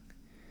thinking.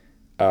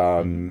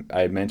 Mm-hmm.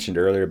 I mentioned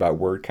earlier about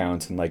word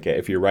counts, and like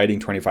if you're writing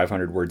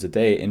 2,500 words a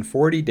day, in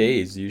 40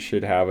 days you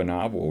should have a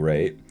novel,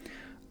 right?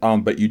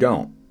 But you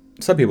don't.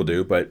 Some people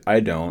do, but I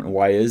don't.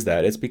 Why is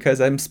that? It's because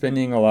I'm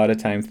spending a lot of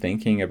time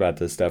thinking about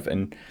this stuff,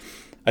 and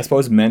I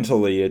suppose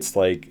mentally it's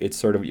like it's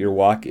sort of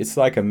it's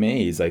like a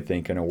maze, I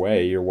think, in a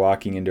way. You're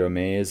walking into a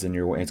maze and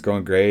it's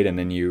going great, and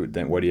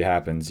then what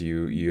happens?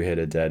 You hit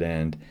a dead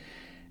end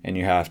and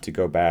you have to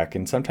go back.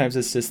 And sometimes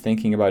it's just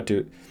thinking about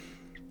the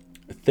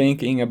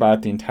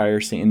entire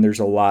scene. There's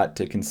a lot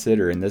to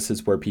consider, and this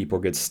is where people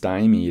get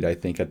stymied, I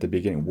think, at the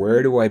beginning.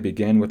 Where do I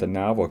begin with a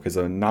novel? Because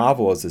a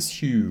novel is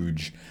this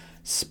huge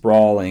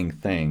sprawling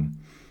thing.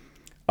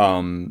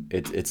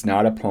 It's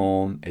not a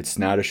poem. It's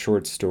not a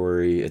short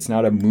story. It's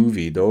not a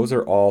movie. Those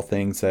are all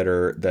things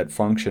that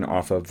function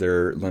off of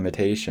their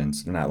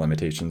limitations. They're not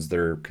limitations.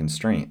 They're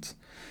constraints.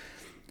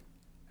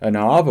 A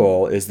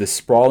novel is this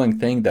sprawling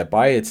thing that,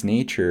 by its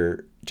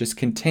nature, just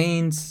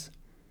contains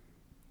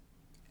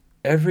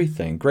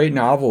everything. Great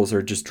novels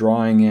are just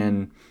drawing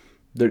in.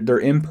 They're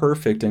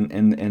imperfect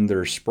and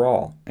their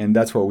sprawl, and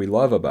that's what we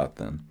love about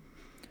them.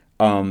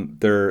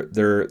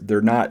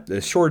 They're not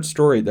the short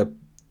story.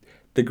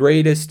 The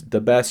greatest, the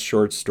best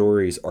short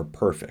stories are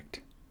perfect.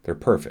 They're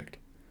perfect.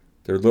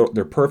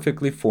 They're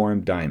perfectly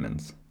formed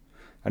diamonds.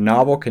 A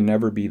novel can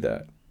never be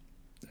that.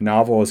 A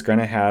novel is going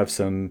to have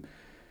some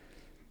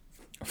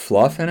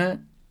fluff in it.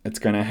 It's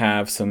going to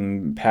have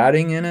some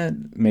padding in it.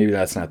 Maybe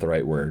that's not the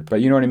right word, but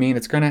you know what I mean?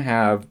 It's going to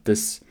have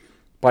this,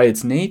 by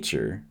its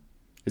nature,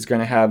 it's going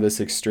to have this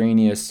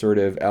extraneous sort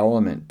of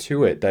element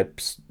to it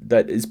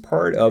that is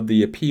part of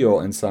the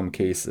appeal in some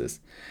cases.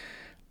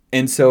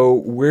 And so,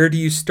 where do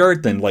you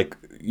start then? Like,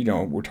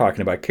 we're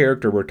talking about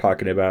character, we're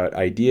talking about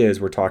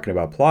ideas, we're talking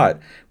about plot.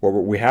 What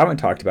we haven't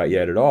talked about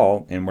yet at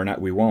all, and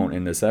we won't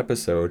in this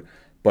episode,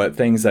 but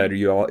things that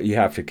you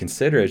have to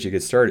consider as you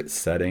get started: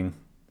 setting,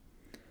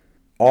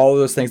 all of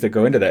those things that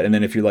go into that. And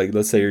then if you like,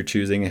 let's say you're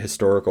choosing a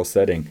historical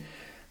setting,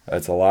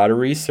 that's a lot of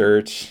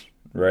research,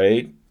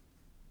 right?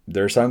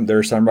 There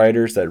are some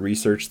writers that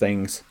research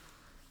things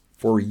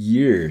for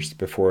years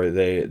before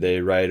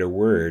they write a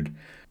word.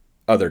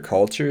 Other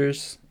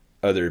cultures,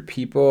 other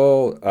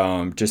people,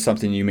 just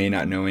something you may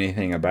not know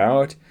anything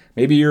about.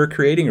 Maybe you're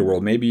creating a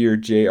world. Maybe you're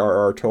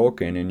J.R.R.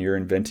 Tolkien and you're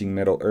inventing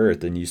Middle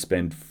Earth, and you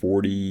spend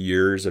 40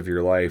 years of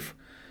your life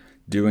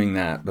doing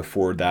that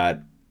before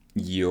that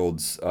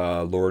yields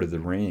Lord of the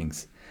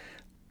Rings.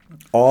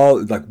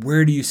 All like,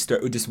 where do you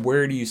start? Just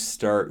where do you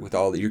start with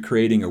all that? You're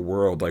creating a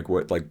world, like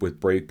what, like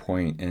with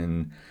Breakpoint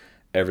and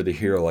Ever the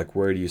Hero. Like,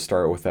 where do you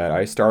start with that?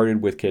 I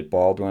started with Kit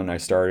Baldwin. I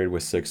started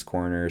with Six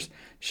Corners.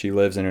 She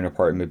lives in an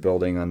apartment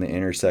building on the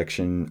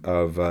intersection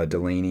of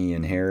Delaney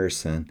and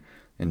Harrison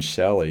and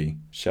Shelley.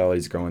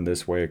 Shelley's going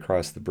this way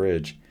across the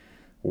bridge.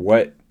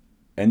 What?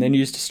 And then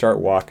you just start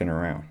walking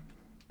around.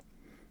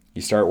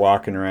 You start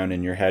walking around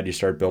in your head. You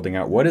start building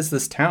out, what is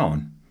this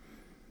town?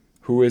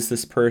 Who is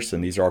this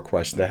person? These are all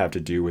questions that have to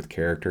do with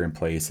character and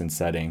place and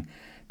setting,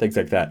 things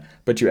like that.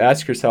 But you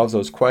ask yourselves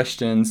those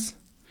questions.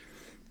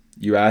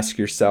 You ask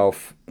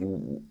yourself,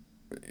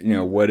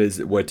 what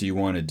do you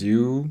want to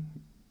do?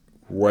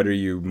 What are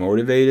you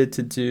motivated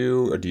to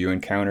do? Or do you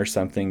encounter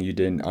something you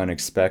didn't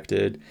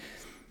unexpected?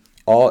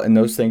 And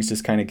those things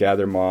just kind of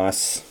gather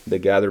moss, they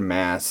gather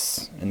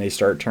mass, and they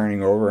start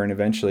turning over, and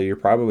eventually you're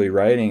probably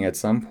writing at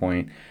some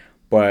point.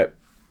 But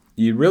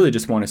you really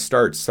just want to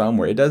start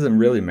somewhere. It doesn't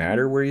really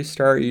matter where you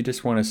start, you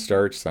just want to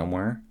start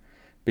somewhere.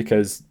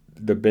 Because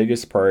the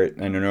biggest part,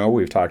 and I know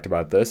we've talked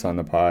about this on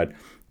the pod,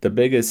 a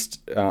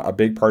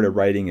big part of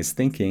writing is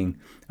thinking.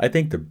 I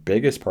think the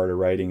biggest part of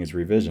writing is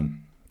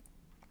revision.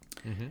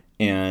 Mm-hmm.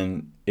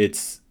 And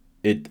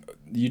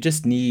you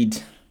just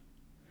need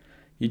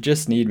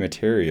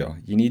material.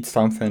 You need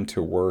something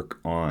to work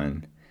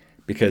on,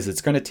 because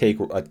it's going to take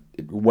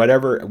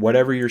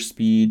whatever your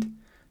speed,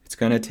 it's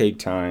going to take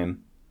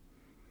time,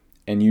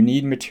 and you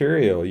need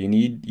material. You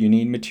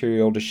need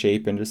material to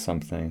shape into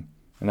something,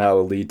 and that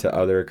will lead to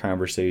other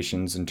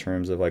conversations in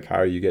terms of like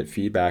how you get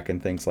feedback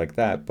and things like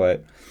that.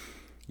 But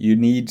you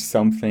need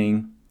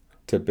something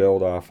to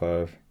build off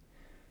of,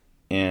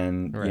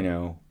 and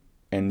Right.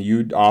 and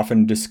you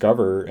often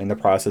discover in the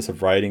process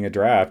of writing a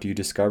draft, you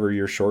discover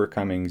your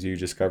shortcomings, you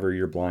discover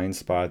your blind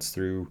spots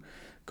through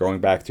going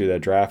back through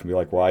that draft and be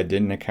like, well, I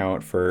didn't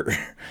account for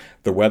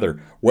the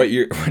weather. What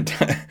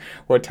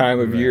time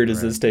of year Right.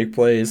 does Right. this take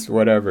place?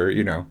 Whatever,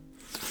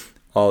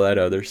 all that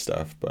other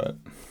stuff. But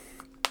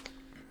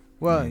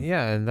Well, yeah,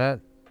 yeah, and that,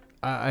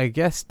 I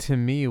guess to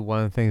me,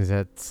 one of the things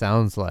that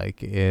sounds like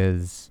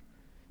is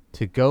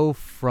to go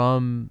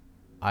from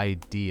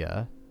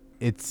idea,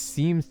 it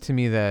seems to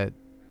me that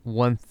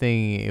one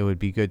thing it would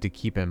be good to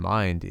keep in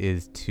mind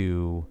is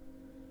to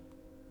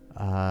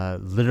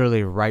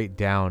literally write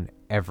down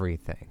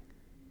everything.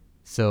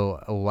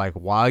 So, like,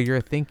 while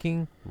you're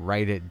thinking,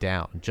 write it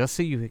down, just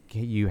so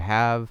you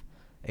have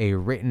a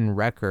written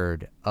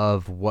record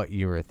of what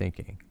you were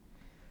thinking.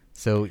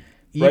 So,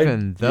 Right?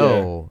 even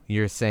Yeah. though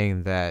you're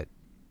saying that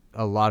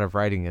a lot of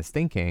writing is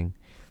thinking,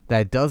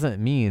 that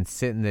doesn't mean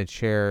sit in the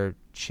chair,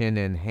 chin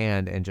in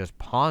hand, and just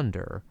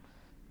ponder.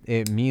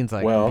 It means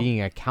like Well,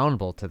 being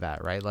accountable to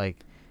that, right?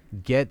 Like,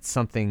 get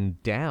something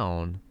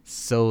down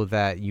so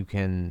that you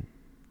can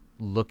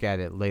look at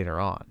it later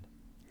on.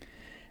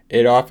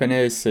 it often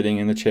is sitting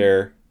in the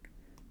chair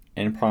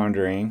and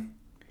pondering,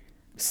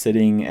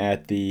 sitting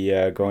at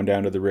the going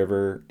down to the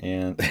river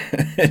and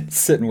and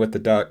sitting with the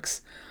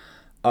ducks.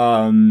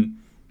 Um,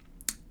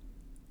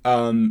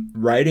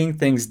 writing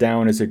things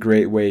down is a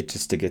great way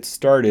just to get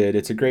started.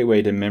 It's a great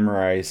way to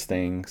memorize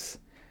things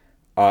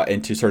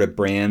and to sort of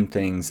brand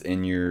things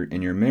in your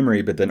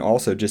memory, but then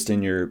also just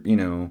in your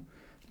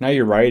now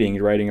you're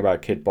writing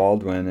about Kit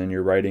Baldwin and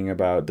you're writing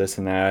about this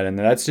and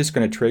that's just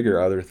going to trigger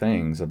other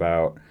things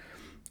about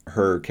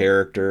her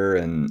character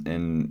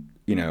and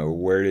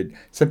where did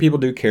some people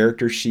do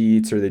character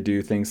sheets or they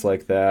do things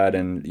like that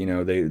and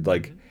they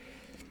like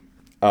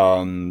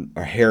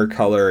or hair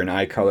color and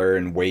eye color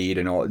and weight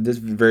and all just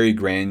very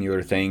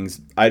granular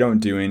things. I don't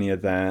do any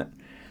of that.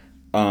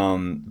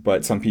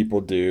 But some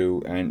people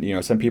do,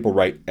 and some people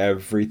write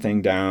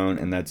everything down,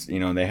 and that's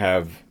they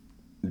have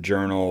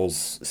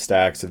journals,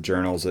 stacks of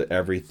journals of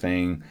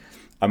everything.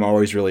 I'm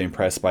always really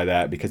impressed by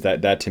that because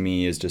that to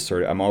me is just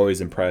sort of I'm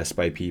always impressed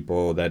by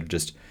people that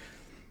just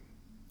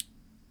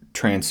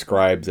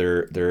transcribe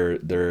their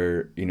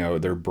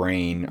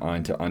brain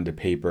onto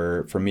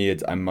paper. For me,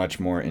 I'm much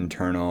more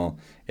internal.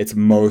 It's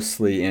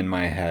mostly in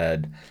my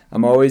head.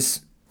 I'm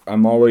always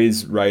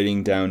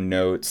writing down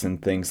notes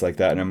and things like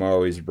that, and I'm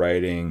always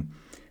writing.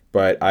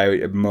 But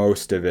I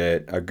most of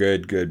it, a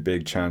good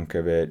big chunk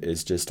of it,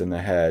 is just in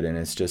the head, and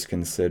it's just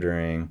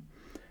considering,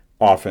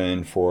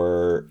 often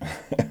for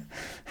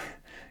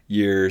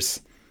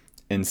years,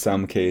 in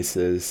some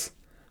cases,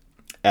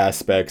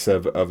 aspects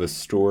of a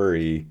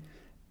story,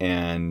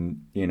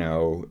 and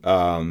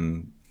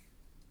and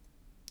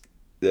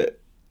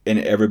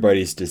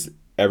everybody's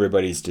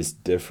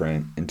just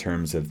different in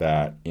terms of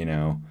that.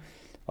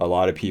 A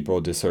lot of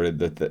people just sort of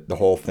the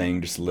whole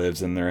thing just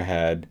lives in their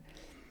head.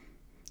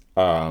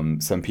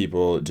 Some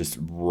people just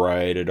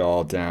write it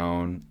all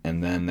down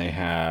and then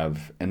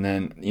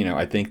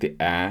I think the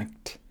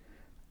act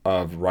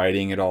of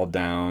writing it all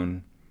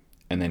down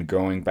and then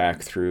going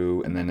back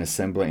through and then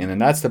assembling, and then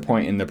that's the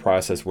point in the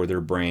process where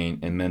their brain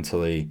and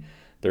mentally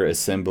they're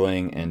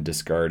assembling and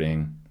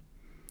discarding.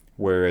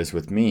 Whereas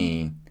with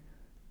me,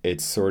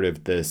 it's sort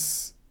of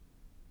this,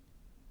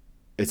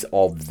 it's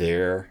all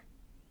there,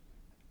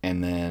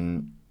 and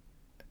then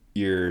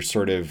you're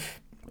sort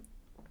of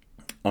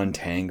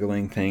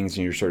untangling things,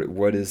 and you're sort of,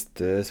 what is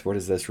this? What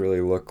does this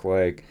really look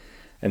like?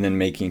 And then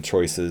making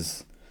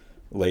choices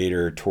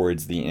later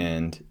towards the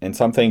end. And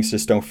some things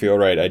just don't feel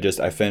right.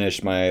 I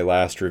finished my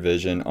last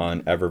revision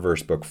on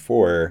Eververse Book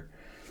 4,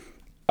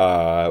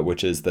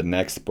 which is the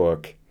next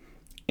book.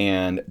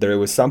 And there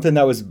was something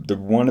that was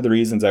one of the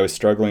reasons I was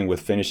struggling with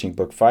finishing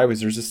book 5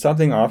 was there's just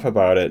something off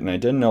about it, and I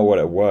didn't know what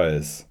it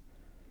was.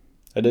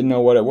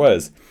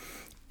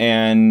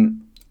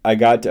 And I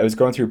was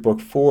going through book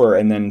 4,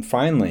 and then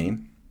finally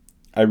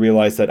I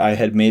realized that I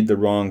had made the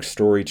wrong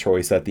story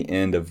choice at the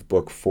end of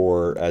book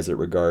 4 as it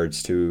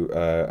regards to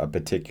a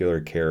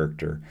particular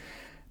character.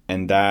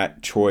 And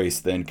that choice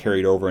then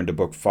carried over into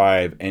book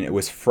 5, and it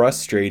was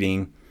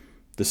frustrating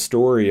the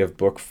story of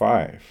book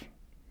 5.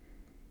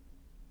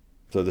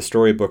 So the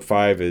story of book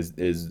 5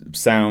 is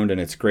sound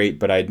and it's great,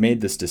 but I'd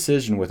made this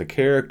decision with a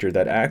character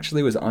that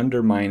actually was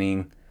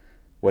undermining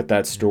what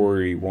that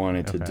story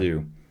wanted to Okay.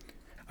 do.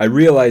 I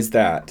realized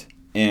that,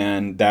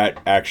 and that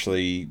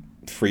actually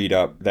freed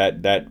up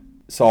that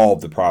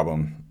solved the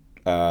problem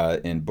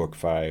in book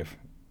 5.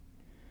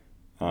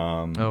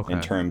 In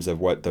Okay. terms of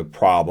what the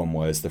problem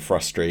was, the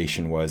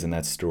frustration was in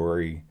that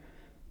story,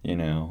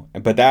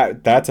 But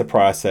that's a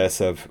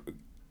process of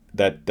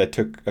that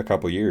took a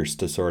couple years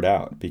to sort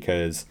out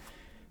because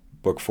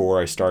book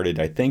 4 I started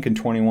I think in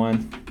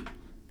 21,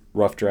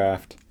 rough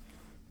draft,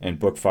 and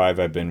book 5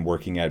 I've been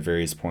working at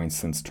various points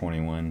since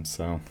 21.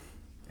 So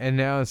And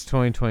now it's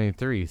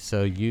 2023,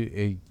 so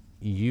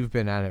you've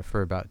been at it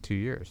for about 2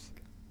 years.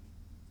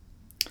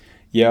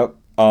 yep,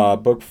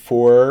 book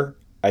 4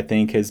 I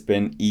think has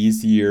been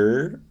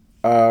easier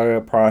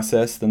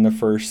process than the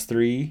first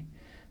 3.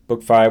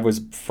 Book 5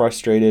 was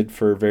frustrated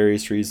for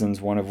various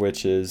reasons, one of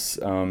which is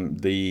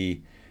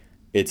the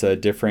it's a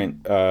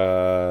different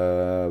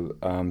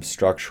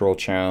structural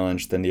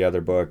challenge than the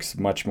other books.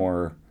 Much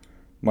more.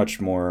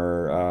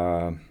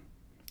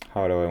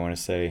 How do I want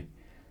to say?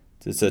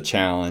 It's a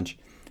challenge.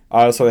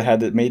 I also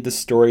made the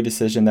story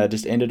decision that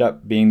just ended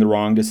up being the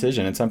wrong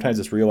decision, and sometimes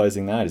it's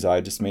realizing that is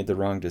I just made the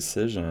wrong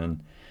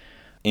decision.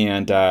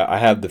 And I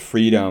have the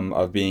freedom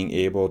of being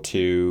able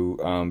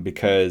to,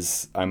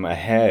 because I'm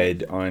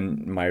ahead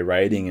on my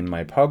writing and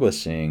my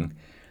publishing,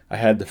 I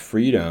had the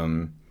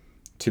freedom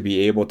to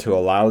be able to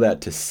allow that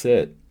to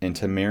sit and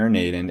to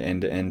marinate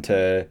and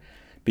to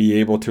be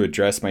able to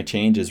address my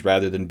changes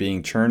rather than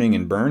being churning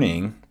and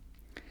burning.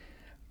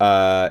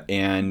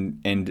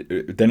 And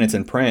then it's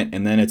in print,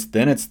 and then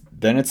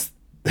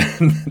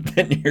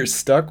then you're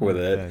stuck with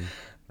it.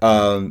 Then,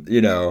 right.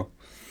 You know,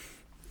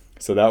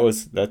 so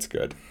that's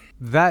good.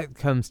 That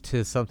comes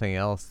to something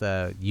else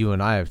that you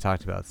and I have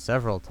talked about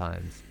several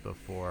times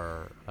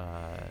before,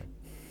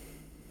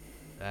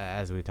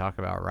 as we talk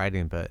about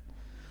writing. But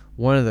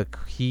one of the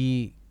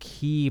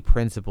key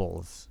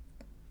principles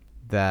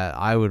that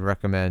I would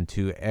recommend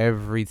to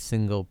every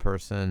single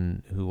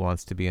person who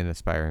wants to be an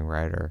aspiring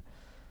writer: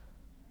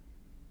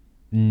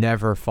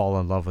 never fall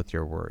in love with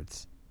your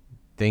words.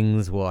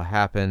 Things will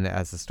happen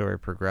as the story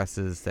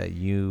progresses that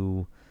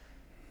you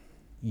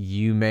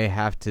may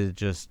have to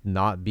just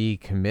not be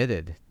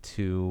committed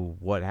to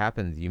what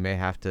happens. You may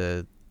have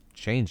to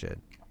change it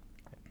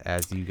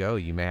as you go.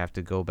 You may have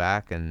to go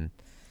back and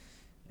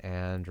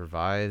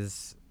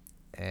revise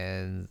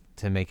and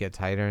to make it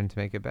tighter and to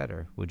make it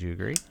better. Would you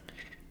agree?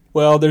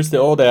 Well, there's the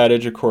old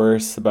adage, of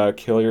course, about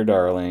kill your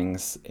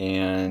darlings,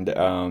 and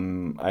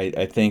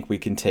I think we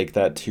can take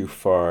that too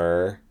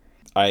far.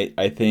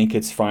 I think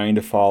it's fine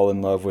to fall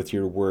in love with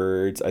your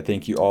words. I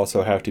think you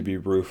also have to be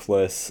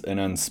ruthless and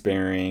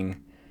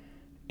unsparing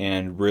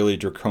and really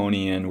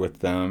draconian with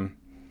them.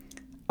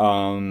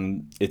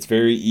 It's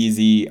very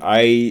easy.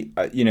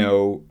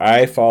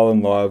 I fall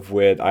in love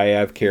with, I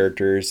have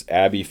characters,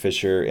 Abby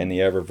Fisher in the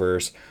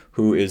Eververse,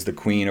 who is the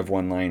queen of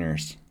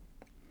one-liners.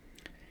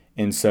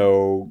 And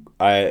so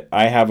I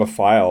have a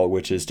file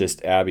which is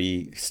just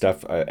Abby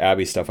stuff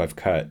I've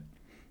cut.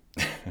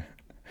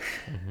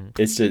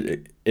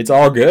 Mm-hmm. It's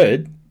all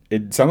good.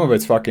 Some of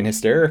it's fucking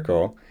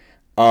hysterical.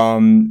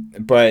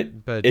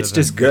 But But it it's doesn't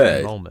just fit the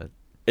good. moment.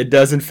 It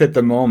doesn't fit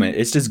the moment.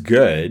 It's just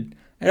good.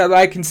 And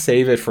I can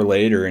save it for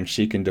later and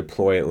she can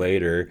deploy it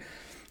later.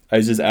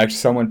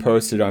 Someone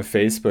posted on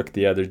Facebook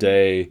the other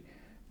day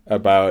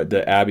about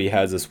that Abby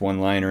has this one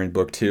liner in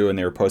book 2, and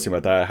they were posting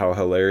about that, how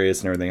hilarious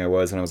and everything I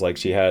was. And I was like,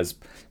 she has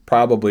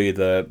probably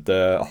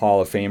the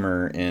Hall of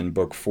Famer in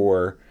book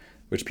 4,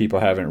 which people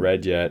haven't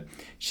read yet.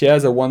 She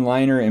has a one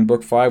liner in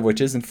book 5,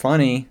 which isn't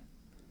funny,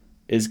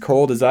 is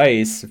cold as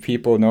ice. If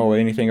people know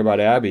anything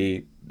about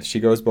Abby, she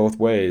goes both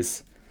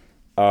ways.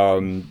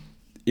 Um,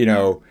 you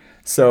know,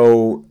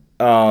 so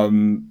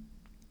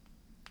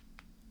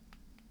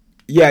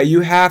yeah,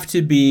 you have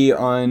to be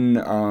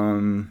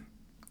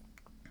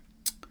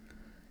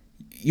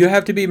you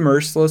have to be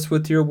merciless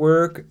with your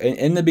work.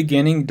 In the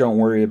beginning, don't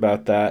worry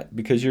about that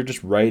because you're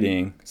just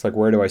writing. It's like,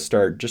 where do I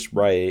start? Just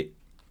write.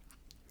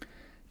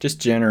 Just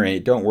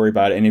generate. Don't worry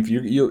about it. And if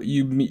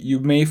you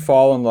may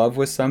fall in love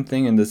with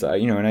something, and this,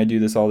 and I do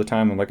this all the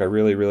time. I'm like, I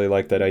really really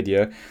like that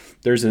idea.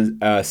 There's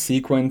a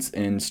sequence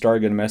in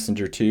Stargate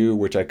Messenger 2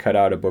 which I cut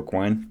out of book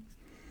 1,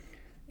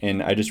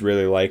 and I just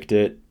really liked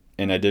it,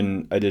 and I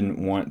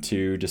didn't want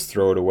to just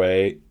throw it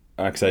away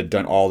because I'd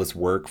done all this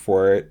work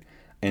for it.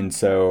 And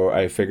so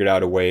I figured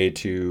out a way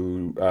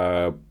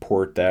to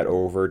port that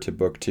over to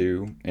book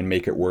 2 and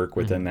make it work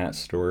within that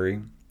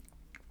story.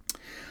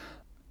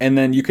 And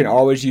then you can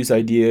always use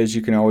ideas.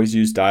 You can always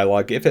use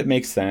dialogue if it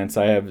makes sense.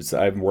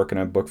 I'm working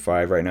on book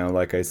 5 right now,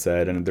 like I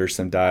said, and there's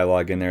some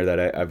dialogue in there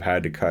that I've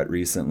had to cut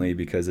recently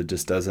because it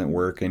just doesn't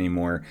work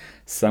anymore.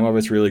 Some of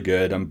it's really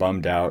good. I'm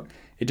bummed out.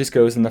 It just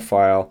goes in the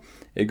file.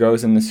 It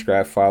goes in the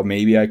scrap file.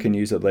 Maybe I can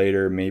use it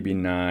later, maybe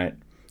not.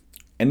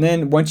 And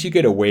then once you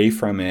get away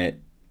from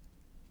it,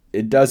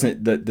 it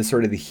doesn't, the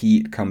sort of the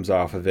heat comes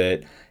off of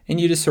it,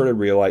 and you just sort of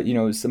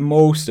realize,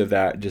 most of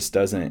that just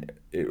doesn't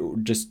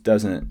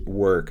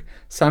work.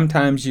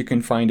 Sometimes you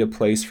can find a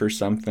place for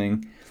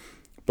something,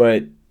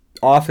 but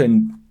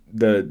often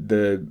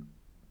the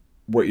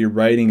what you're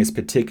writing is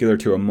particular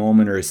to a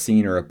moment or a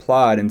scene or a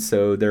plot, and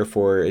so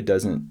therefore it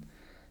doesn't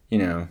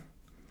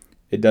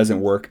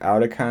work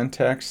out of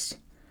context.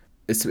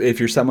 If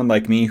you're someone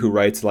like me who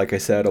writes, like I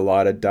said, a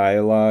lot of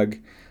dialogue,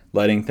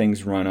 letting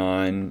things run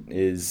on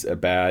is a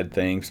bad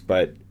thing.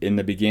 But in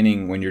the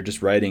beginning, when you're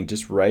just writing,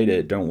 just write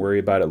it. Don't worry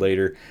about it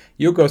later.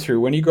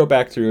 When you go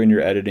back through and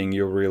you're editing,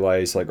 you'll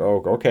realize like,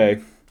 oh, okay,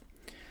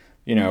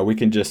 we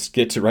can just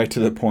get right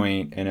to the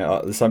point.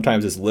 And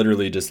sometimes it's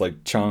literally just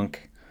like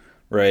chunk,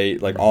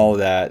 right? Like all of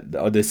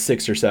that, this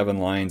 6 or 7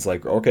 lines,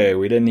 like, okay,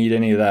 we didn't need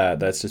any of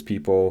that. That's just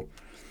people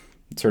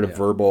sort of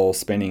verbal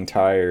spinning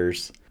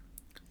tires.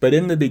 But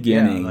in the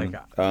beginning,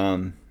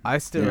 I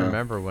still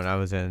remember when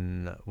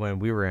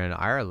we were in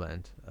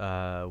Ireland,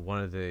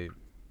 one of the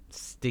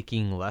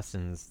sticking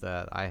lessons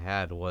that I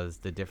had was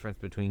the difference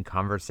between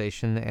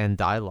conversation and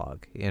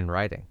dialogue in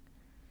writing.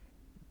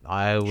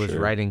 I was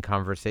writing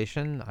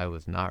conversation, I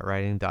was not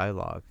writing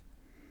dialogue.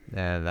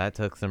 And that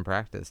took some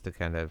practice to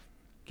kind of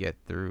get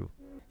through.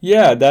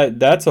 Yeah,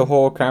 that's a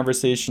whole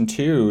conversation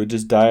too,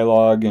 just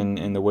dialogue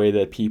and the way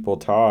that people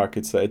talk.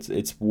 It's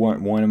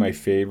one of my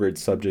favorite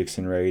subjects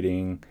in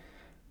writing.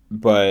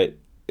 But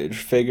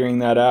figuring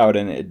that out,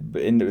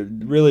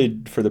 and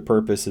really for the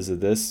purposes of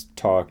this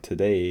talk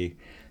today,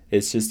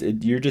 it's just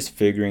you're just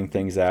figuring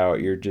things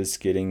out. You're just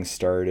getting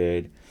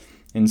started.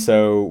 And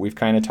so we've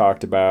kind of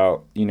talked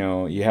about,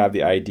 you have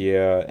the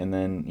idea, and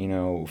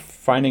then,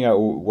 finding out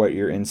what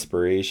your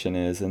inspiration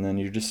is, and then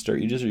you're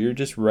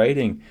just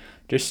writing,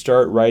 just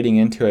start writing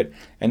into it.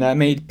 And that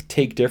may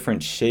take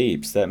different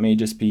shapes. That may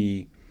just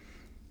be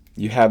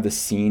you have the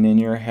scene in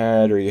your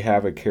head, or you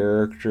have a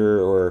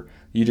character, or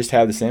you just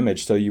have this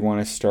image, so you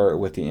want to start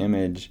with the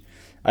image.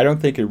 I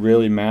don't think it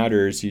really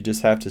matters. You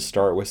just have to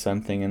start with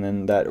something, and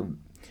then that,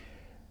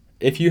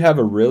 if you have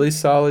a really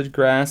solid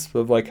grasp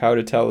of like how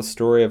to tell a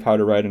story, of how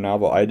to write a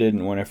novel. I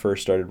didn't when I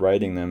first started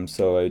writing them,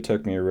 so it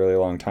took me a really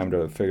long time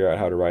to figure out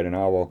how to write a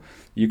novel.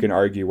 You can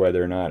argue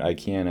whether or not I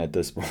can at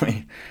this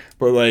point,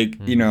 but like,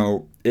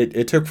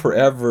 it took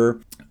forever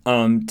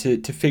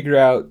to figure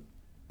out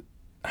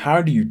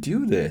how do you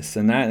do this,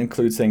 and that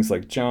includes things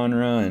like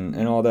genre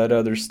and all that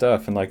other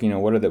stuff, and like,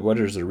 what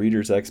is the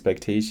reader's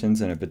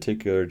expectations in a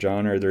particular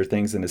genre. There are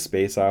things in a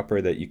space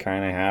opera that you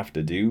kind of have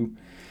to do.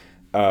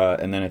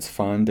 And then it's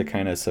fun to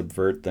kind of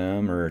subvert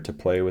them, or to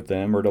play with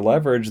them, or to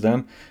leverage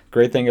them.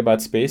 Great thing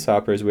about space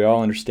opera is we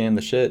all understand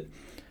the shit.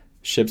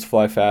 Ships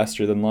fly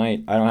faster than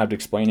light. I don't have to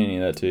explain any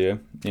of that to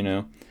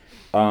you,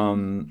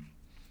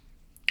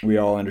 we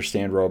all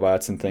understand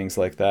robots and things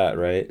like that,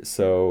 right?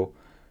 So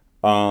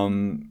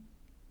some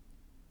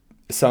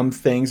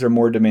things are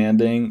more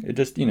demanding. It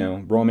just,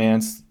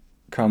 romance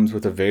comes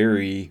with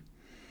the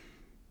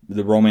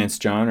romance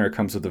genre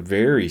comes with a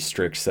very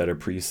strict set of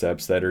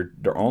precepts that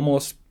they're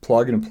almost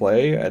plug and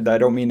play. I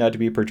don't mean that to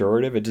be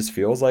pejorative. It just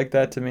feels like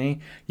that to me.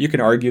 You can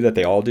argue that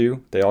they all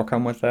do. They all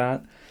come with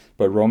that.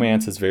 But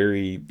romance is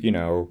very,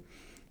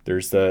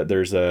 there's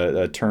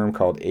a term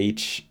called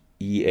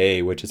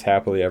HEA, which is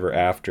happily ever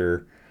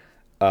after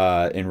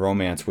in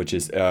romance, which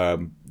is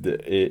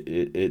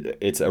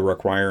it's a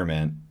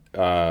requirement.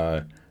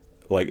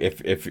 Like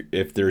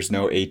if there's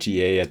no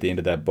HEA at the end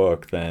of that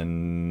book,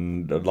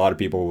 then a lot of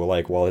people will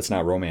like, well, it's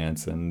not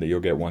romance, and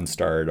you'll get 1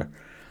 star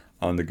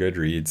on the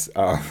Goodreads.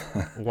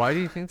 Why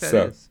do you think that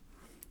is?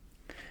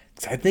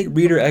 I think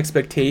reader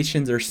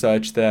expectations are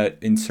such that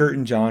in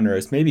certain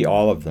genres, maybe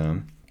all of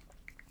them,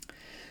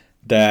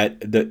 that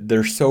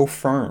they're so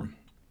firm.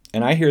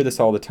 And I hear this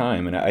all the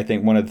time, and I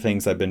think one of the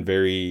things I've been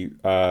very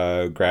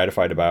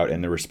gratified about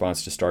in the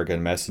response to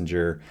Stargun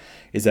Messenger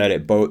is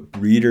that both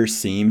readers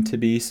seem to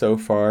be so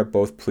far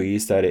both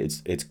pleased that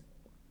it's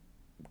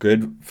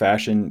good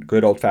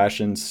old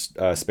fashioned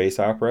space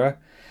opera,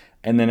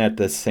 and then at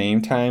the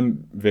same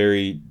time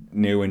very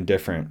new and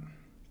different.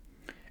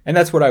 And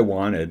that's what I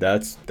wanted.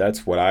 That's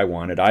what I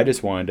wanted.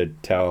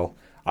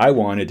 I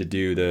wanted to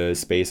do the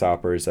space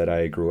operas that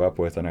I grew up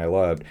with and I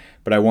loved,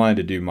 but I wanted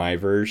to do my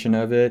version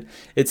of it.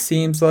 It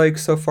seems like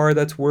so far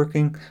that's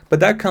working,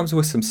 but that comes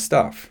with some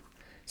stuff.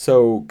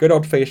 So good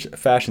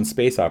old-fashioned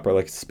space opera,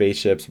 like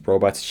spaceships,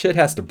 robots, shit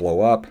has to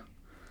blow up,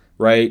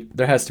 right?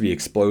 There has to be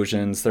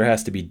explosions. There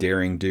has to be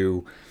daring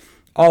do,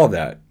 all of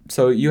that.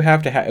 So you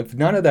have to have, if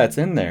none of that's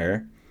in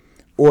there,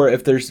 or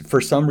if there's, for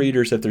some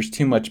readers, if there's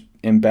too much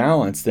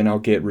imbalance, then I'll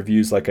get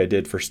reviews like I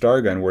did for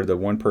Stargun, where the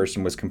one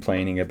person was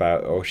complaining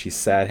about, oh, she's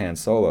sad Han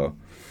Solo.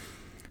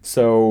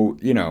 So,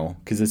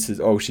 because this is,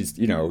 oh, she's,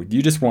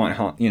 you just want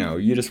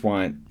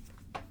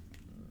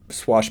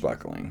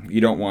swashbuckling.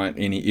 You don't want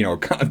any,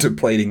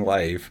 contemplating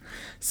life.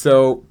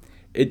 So,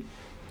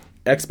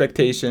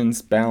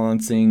 expectations,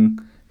 balancing,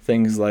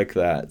 things like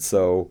that.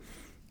 So,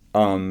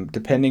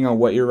 depending on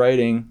what you're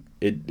writing,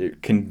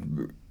 it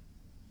can,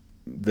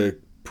 the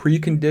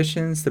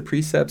preconditions, the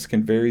precepts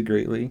can vary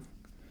greatly.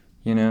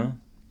 You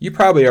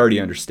probably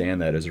already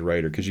understand that as a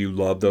writer because you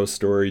love those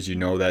stories. You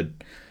know that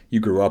you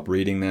grew up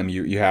reading them.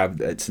 You have,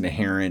 it's an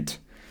inherent,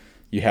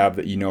 you have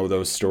that,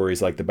 those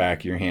stories like the back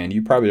of your hand.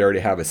 You probably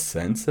already have a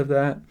sense of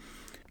that.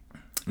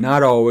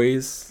 Not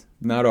always,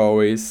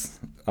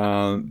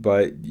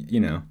 but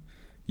you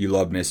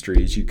love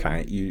mysteries.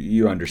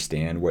 You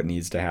understand what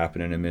needs to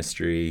happen in a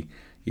mystery.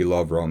 You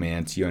love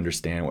romance. You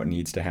understand what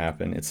needs to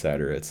happen,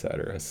 etc.,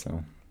 etc.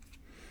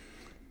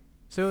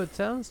 So it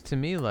sounds to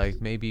me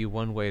like maybe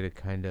one way to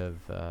kind of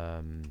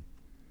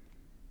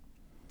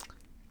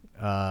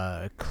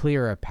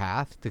clear a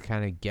path to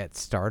kind of get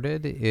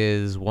started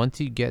is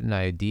once you get an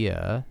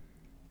idea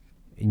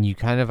and you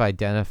kind of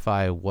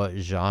identify what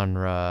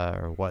genre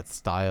or what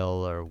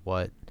style or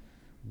what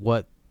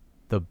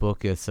the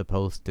book is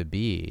supposed to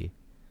be,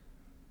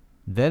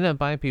 then it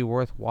might be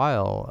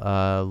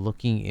worthwhile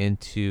looking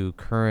into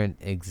current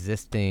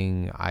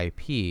existing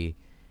IP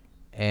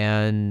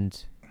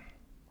and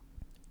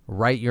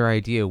write your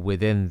idea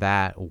within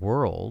that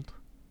world,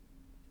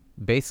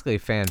 basically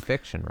fan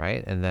fiction,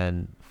 right? And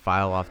then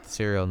file off the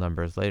serial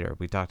numbers later.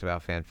 We talked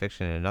about fan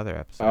fiction in another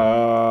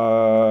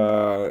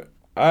episode.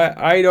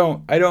 I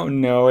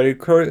don't know. Of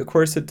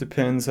course, it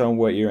depends on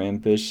what your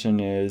ambition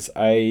is.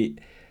 I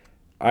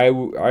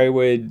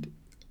would,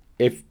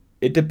 if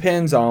it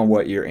depends on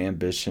what your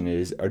ambition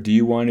is. Or do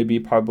you want to be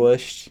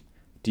published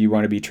Do you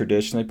want to be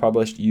traditionally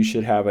published? You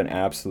should have an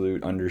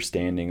absolute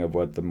understanding of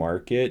what the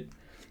market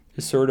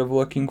is sort of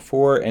looking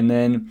for. And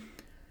then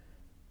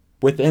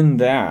within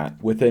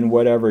that, within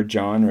whatever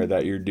genre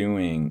that you're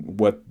doing,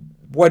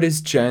 what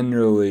is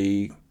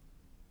generally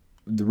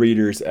the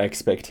reader's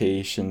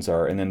expectations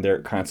are, and then their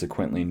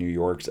consequently New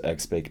York's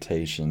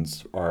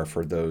expectations are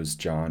for those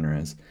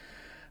genres.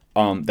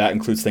 That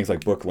includes things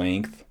like book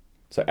length.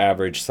 So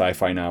average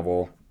sci-fi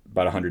novel,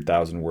 about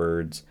 100,000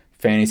 words.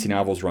 Fantasy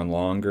novels run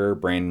longer.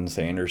 Brandon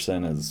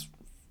Sanderson is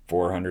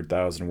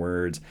 400,000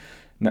 words.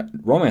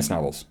 Romance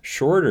novels,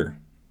 shorter,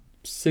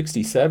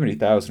 60,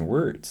 70,000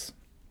 words.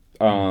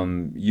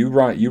 You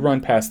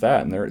run past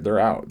that and they're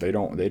out.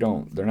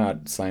 They're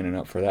not signing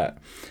up for that.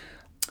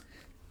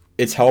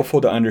 It's helpful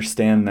to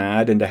understand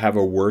that and to have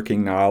a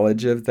working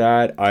knowledge of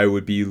that. I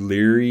would be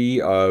leery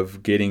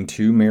of getting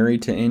too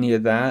married to any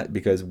of that,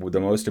 because the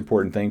most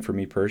important thing for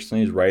me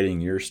personally is writing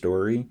your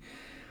story.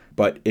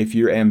 But if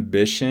your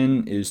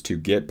ambition is to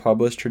get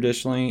published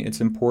traditionally,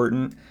 it's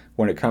important.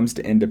 When it comes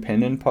to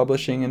independent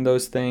publishing and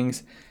those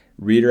things,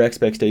 reader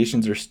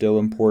expectations are still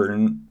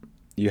important.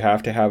 You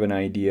have to have an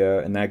idea,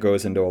 and that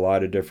goes into a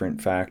lot of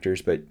different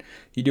factors, but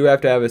you do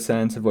have to have a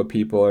sense of what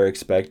people are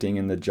expecting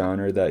in the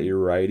genre that you're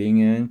writing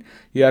in.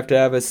 You have to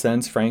have a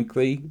sense,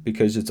 frankly,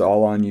 because it's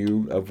all on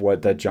you, of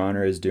what that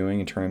genre is doing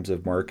in terms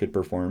of market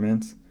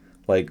performance.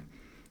 Like,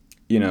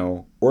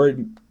 or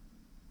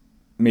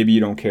maybe you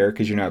don't care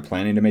because you're not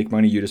planning to make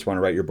money, you just want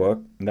to write your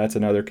book. And that's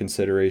another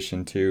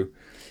consideration too.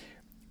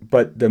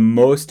 But the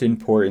most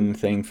important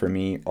thing for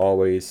me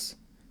always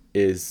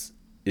is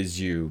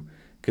you.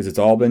 Because it's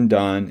all been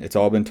done, it's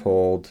all been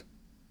told.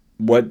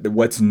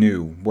 What's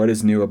new? What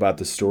is new about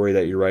the story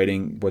that you're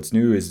writing? What's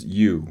new is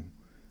you.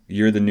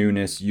 You're the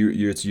newness.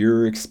 It's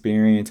your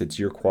experience. It's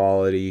your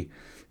quality.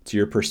 It's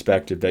your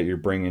perspective that you're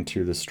bringing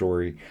to the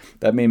story.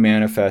 That may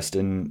manifest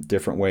in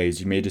different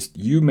ways. You may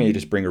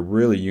just bring a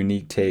really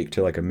unique take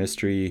to like a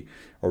mystery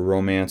or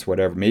romance,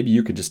 whatever. Maybe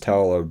you could just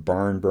tell a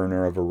barn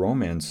burner of a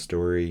romance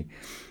story.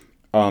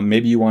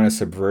 Maybe you want to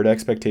subvert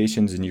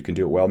expectations and you can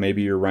do it well.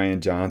 Maybe you're Rian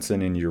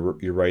Johnson and you're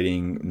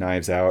writing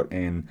Knives Out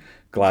and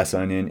Glass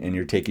Onion, and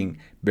you're taking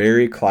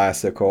very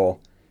classical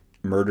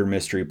murder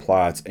mystery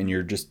plots and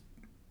you're just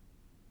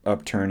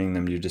upturning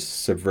them. You're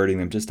just subverting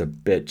them just a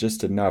bit,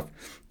 just enough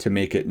to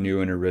make it new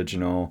and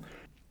original.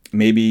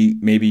 Maybe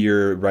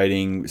you're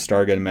writing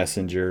Stargate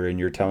Messenger and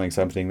you're telling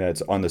something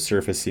that's on the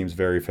surface seems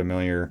very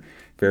familiar,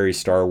 very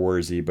Star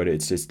Warsy, but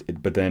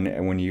but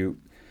then when you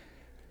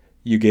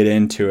get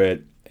into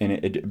it, and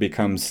it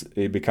becomes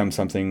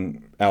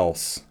something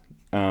else,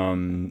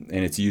 and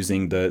it's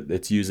using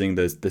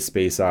the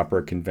space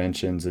opera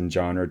conventions and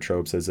genre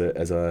tropes as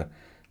a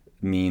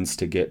means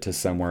to get to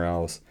somewhere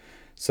else.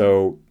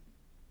 So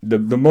the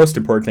most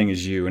important thing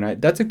is you,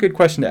 and that's a good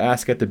question to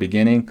ask at the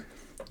beginning,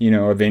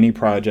 of any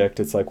project.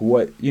 It's like,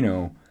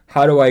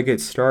 how do I get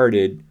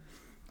started?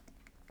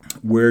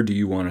 Where do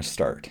you want to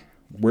start?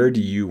 Where do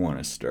you want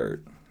to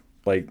start?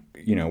 Like,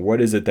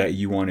 what is it that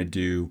you want to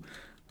do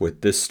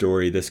with this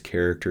story, this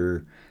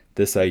character,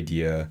 this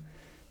idea,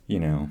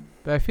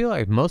 But I feel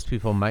like most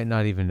people might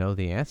not even know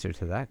the answer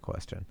to that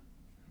question.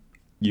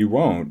 You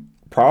won't,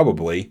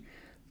 probably.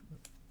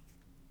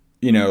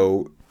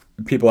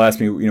 People ask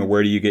me,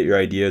 where do you get your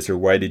ideas, or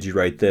why did you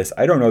write this?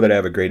 I don't know that I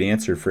have a great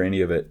answer for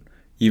any of it,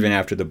 even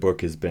after the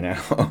book has been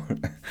out.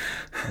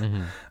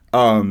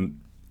 Mm-hmm.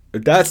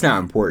 But that's not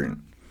important.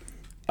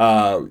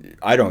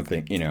 I don't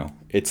think,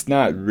 it's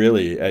not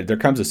really, there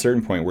comes a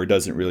certain point where it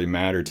doesn't really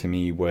matter to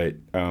me what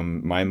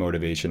my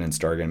motivation in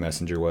Stargate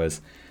Messenger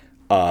was.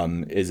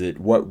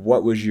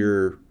 What was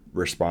your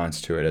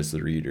response to it as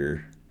the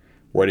reader?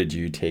 What did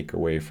you take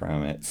away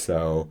from it?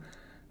 So,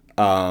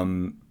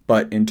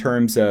 but in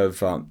terms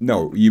of,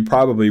 no, you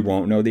probably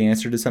won't know the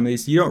answer to some of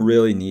these. You don't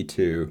really need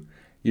to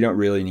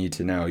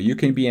know. You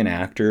can be an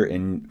actor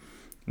and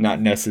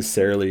not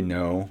necessarily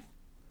know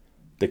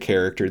the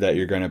character that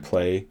you're going to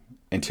play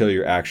until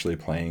you're actually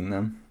playing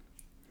them.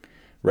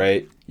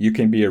 Right? You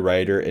can be a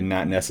writer and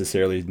not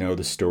necessarily know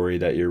the story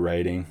that you're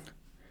writing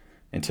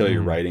until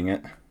you're writing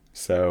it.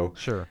 So,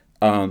 sure.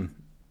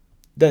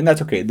 Then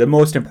that's okay. The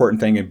most important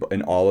thing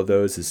in all of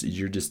those is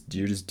you're just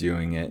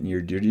doing it, and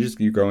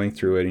you're going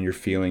through it, and you're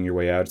feeling your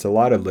way out. It's a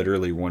lot of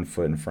literally one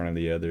foot in front of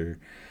the other.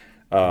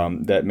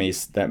 That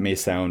may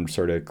sound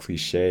sort of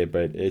cliche,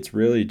 but it's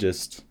really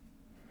just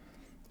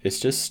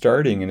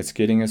starting, and it's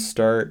getting a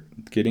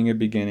start, getting a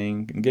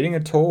beginning, getting a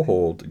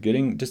toehold,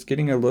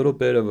 getting a little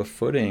bit of a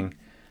footing,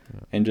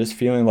 and just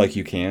feeling like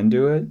you can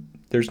do it.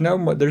 There's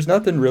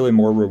nothing really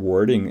more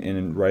rewarding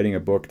in writing a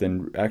book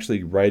than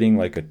actually writing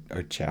like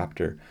a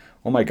chapter.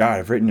 Oh my God,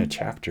 I've written a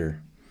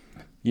chapter.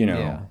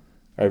 Yeah.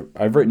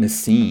 I've written a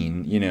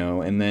scene,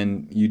 and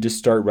then you just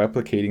start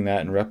replicating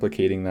that,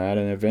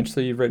 and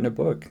eventually you've written a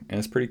book, and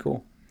it's pretty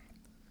cool.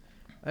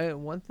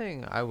 One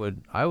thing I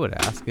would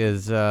ask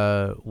is,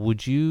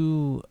 would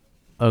you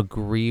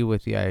agree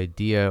with the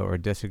idea or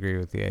disagree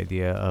with the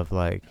idea of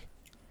like,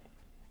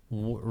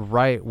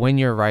 when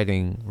you're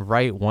writing,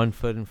 write one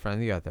foot in front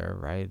of the other,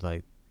 right?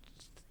 Like,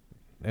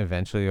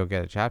 eventually you'll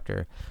get a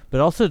chapter.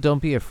 But also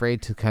don't be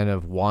afraid to kind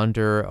of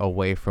wander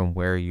away from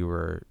where you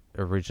were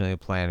originally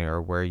planning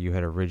or where you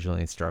had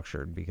originally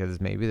structured,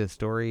 because maybe the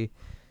story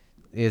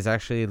is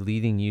actually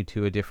leading you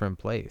to a different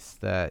place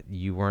that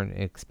you weren't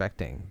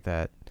expecting.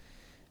 That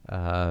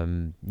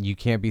you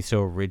can't be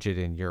so rigid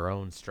in your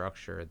own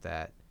structure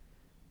that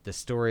the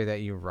story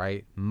that you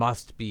write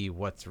must be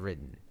what's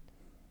written.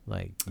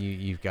 Like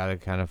you've got to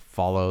kind of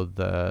follow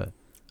the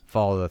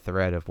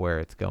thread of where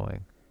it's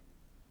going.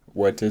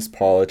 What does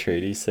Paul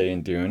Atreides say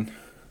in Dune?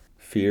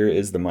 Fear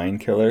is the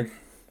mind killer.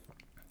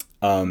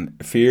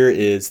 Fear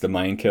is the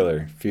mind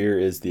killer. Fear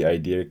is the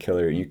idea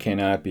killer. You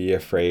cannot be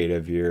afraid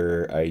of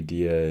your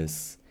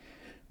ideas.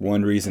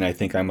 One reason I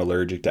think I'm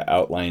allergic to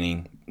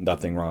outlining,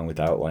 nothing wrong with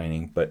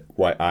outlining, but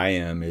why I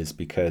am is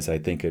because I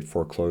think it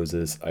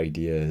forecloses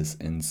ideas.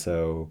 And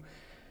so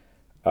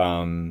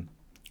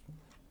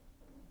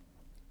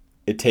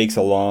it takes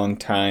a long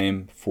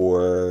time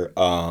for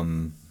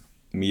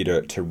me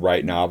to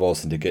write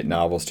novels and to get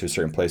novels to a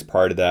certain place.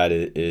 Part of that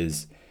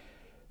is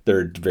there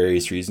are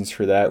various reasons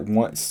for that.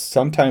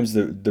 Sometimes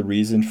the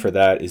reason for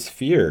that is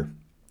fear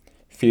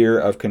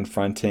of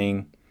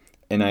confronting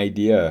an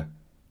idea,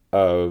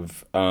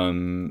 of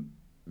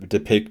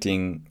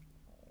depicting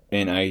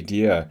an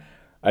idea.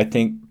 I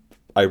think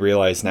I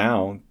realize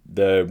now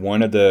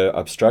one of the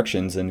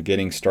obstructions in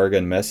getting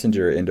Stargun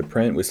Messenger into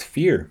print was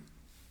fear.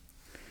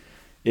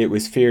 It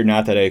was fear,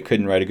 not that I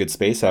couldn't write a good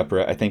space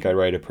opera. I think I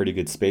write a pretty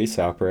good space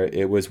opera.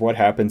 It was what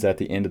happens at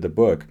the end of the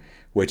book,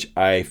 which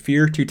I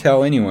fear to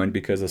tell anyone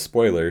because of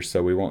spoilers,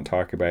 so we won't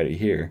talk about it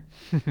here.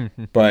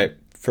 But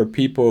for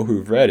people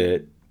who've read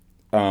it,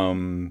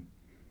 they'll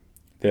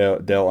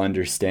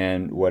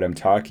understand what I'm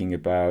talking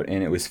about.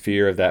 And it was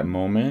fear of that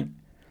moment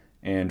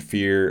and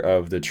fear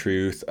of the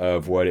truth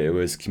of what it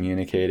was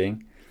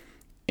communicating,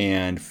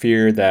 and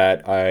fear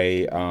that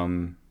I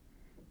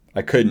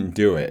couldn't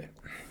do it.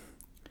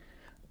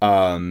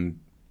 And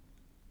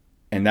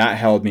that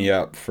held me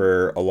up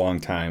for a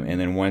long time. And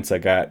then once I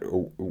got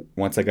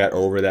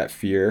over that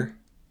fear,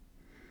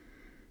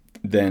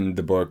 then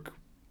the book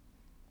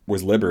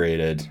was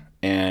liberated.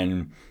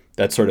 And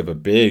that's sort of a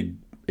big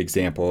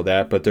example of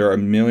that. But there are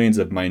millions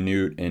of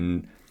minute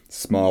and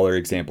smaller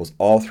examples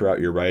all throughout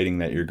your writing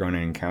that you're going to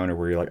encounter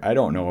where you're like, I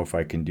don't know if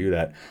I can do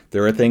that.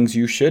 There are things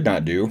you should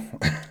not do.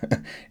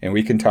 And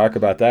we can talk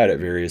about that at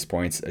various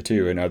points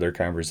too in other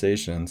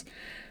conversations.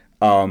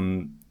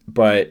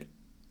 But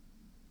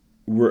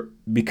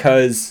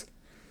because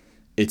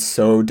it's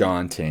so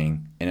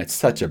daunting and it's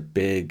such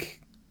it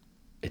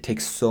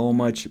takes so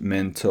much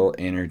mental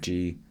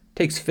energy, it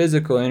takes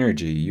physical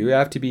energy. You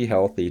have to be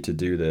healthy to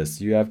do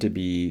this. You have to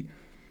be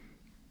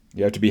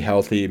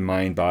healthy,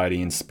 mind,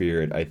 body, and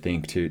spirit, I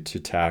think, to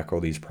tackle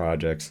these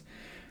projects.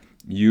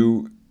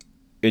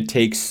 It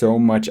takes so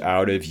much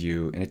out of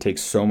you, and it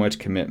takes so much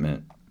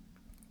commitment.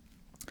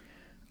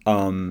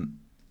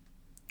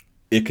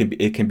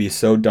 It can be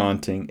so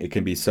daunting. It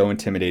can be so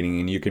intimidating,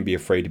 and you can be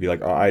afraid to be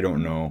like, oh, I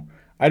don't know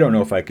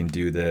if I can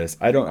do this.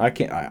 I don't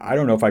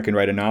know if I can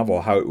write a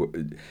novel.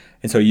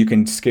 And so you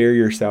can scare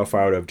yourself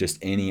out of just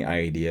any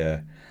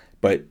idea.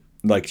 But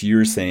like you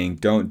were saying,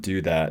 don't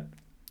do that.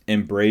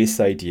 Embrace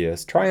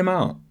ideas. Try them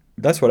out.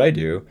 That's what I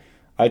do.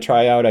 I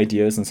try out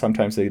ideas, and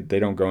sometimes they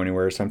don't go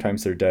anywhere.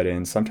 Sometimes they're dead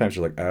ends. Sometimes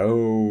you're like,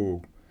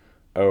 oh,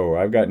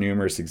 I've got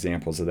numerous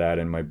examples of that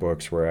in my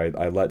books where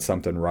I let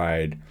something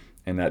ride,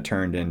 and that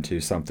turned into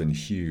something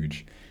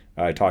huge.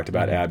 I talked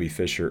about Abby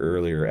Fisher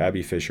earlier.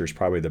 Abby Fisher is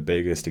probably the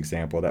biggest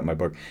example of that in my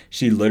book.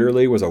 She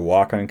literally was a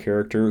walk-on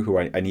character who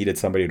I needed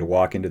somebody to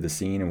walk into the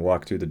scene and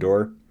walk through the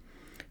door.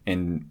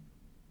 And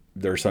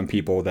there are some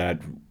people that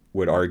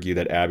would argue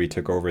that Abby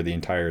took over the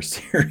entire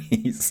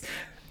series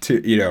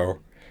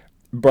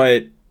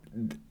but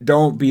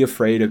don't be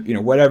afraid of,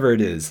 whatever it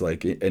is,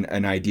 like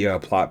an idea, a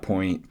plot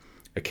point,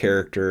 a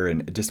character,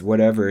 and just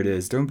whatever it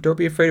is. Don't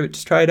be afraid of it.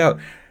 Just try it out.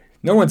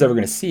 No one's ever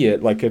going to see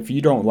it. Like if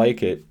you don't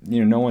like it,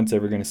 no one's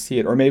ever going to see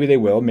it. Or maybe they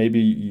will. Maybe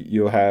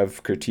you'll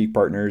have critique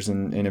partners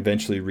and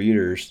eventually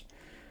readers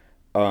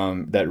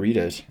that read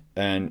it.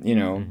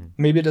 And,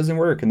 maybe it doesn't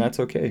work, and that's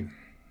okay.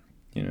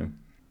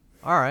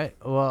 All right.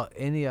 Well,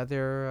 any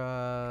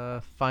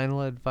other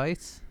final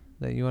advice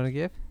that you want to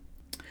give?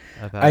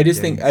 I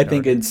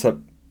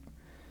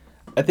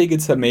think in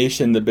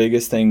summation, the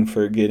biggest thing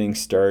for getting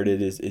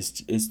started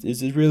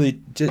is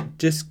really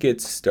just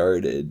get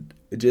started.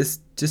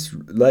 Just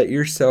let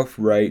yourself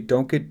write.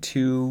 Don't get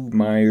too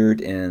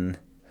mired in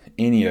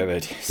any of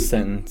it.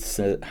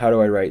 Sentences. How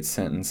do I write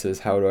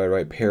sentences? How do I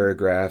write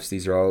paragraphs?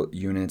 These are all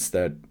units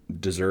that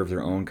deserve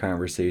their own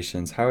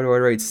conversations. How do I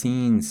write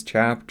scenes,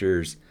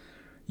 chapters,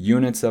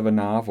 units of a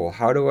novel?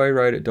 How do I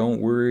write it? Don't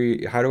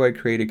worry. How do I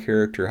create a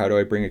character? How do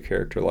I bring a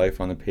character to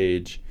life on the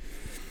page?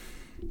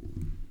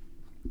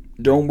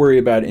 Don't worry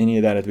about any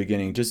of that at the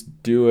beginning.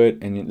 Just do it,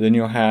 and then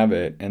you'll have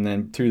it. And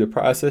then through the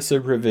process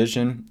of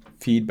revision,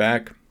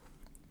 feedback,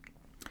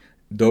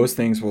 those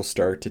things will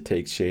start to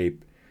take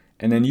shape.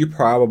 And then you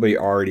probably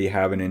already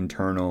have an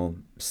internal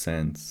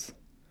sense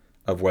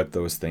of what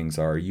those things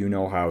are. You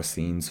know how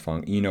scenes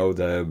function. You know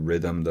the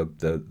rhythm,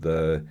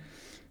 the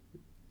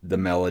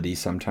melody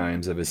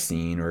sometimes of a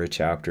scene or a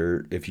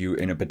chapter. If you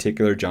in a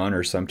particular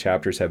genre, some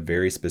chapters have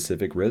very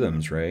specific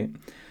rhythms, right?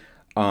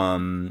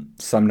 Some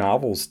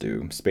novels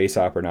do. Space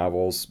opera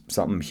novels,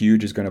 something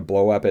huge is going to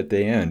blow up at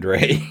the end,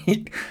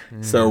 right?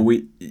 So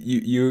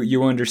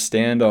you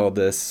understand all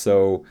this.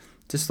 So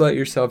just let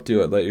yourself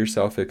do it. Let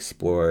yourself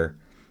explore,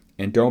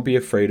 and don't be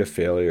afraid of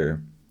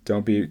failure.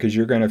 Don't be, because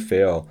you're going to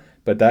fail.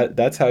 But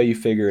that's how you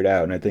figure it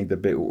out. And I think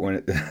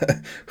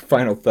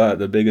final thought,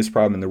 the biggest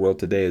problem in the world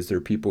today is there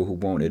are people who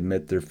won't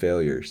admit their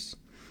failures,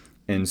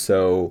 and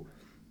so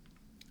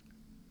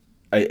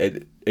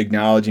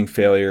acknowledging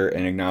failure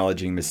and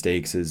acknowledging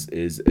mistakes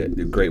is a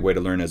great way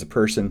to learn as a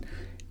person.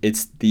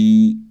 It's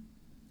the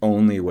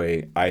only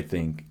way I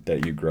think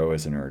that you grow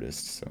as an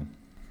artist. So,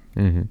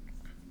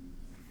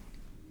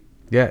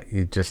 yeah,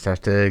 you just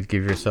have to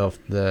give yourself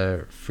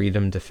the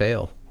freedom to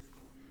fail.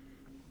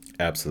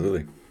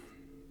 Absolutely.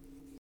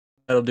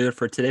 That'll do it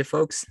for today,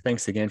 folks.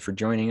 Thanks again for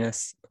joining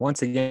us.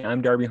 Once again,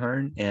 I'm Darby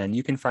Harn, and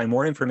you can find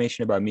more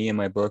information about me and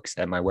my books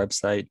at my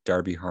website,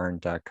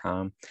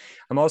 darbyharn.com.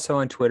 I'm also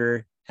on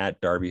Twitter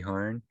at Darby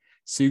Harn.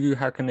 Sugu,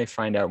 how can they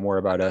find out more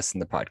about us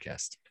and the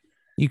podcast?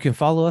 You can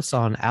follow us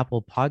on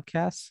Apple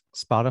Podcasts,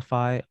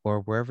 Spotify,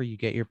 or wherever you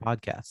get your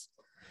podcasts.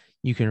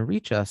 You can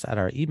reach us at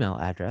our email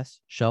address,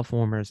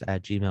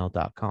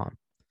 shelfwarmers@gmail.com.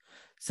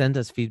 Send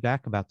us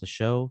feedback about the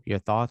show, your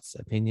thoughts,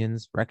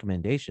 opinions,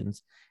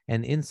 recommendations,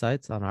 and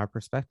insights on our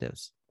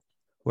perspectives.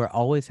 We're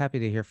always happy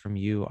to hear from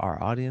you,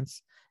 our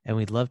audience, and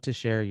we'd love to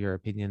share your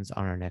opinions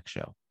on our next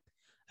show.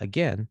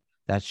 Again,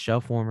 that's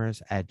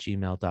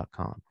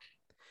shelfwarmers@gmail.com.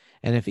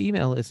 And if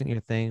email isn't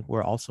your thing,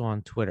 we're also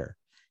on Twitter.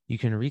 You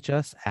can reach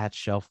us at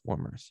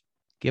shelfwarmers.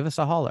 Give us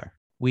a holler.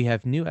 We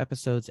have new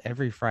episodes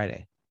every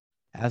Friday.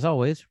 As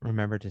always,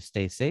 remember to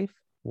stay safe,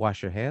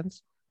 wash your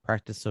hands,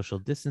 practice social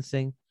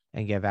distancing,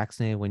 and get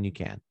vaccinated when you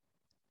can.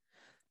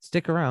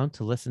 Stick around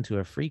to listen to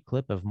a free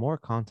clip of more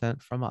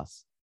content from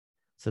us.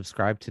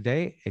 Subscribe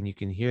today, and you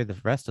can hear the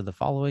rest of the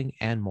following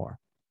and more.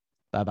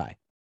 Bye-bye.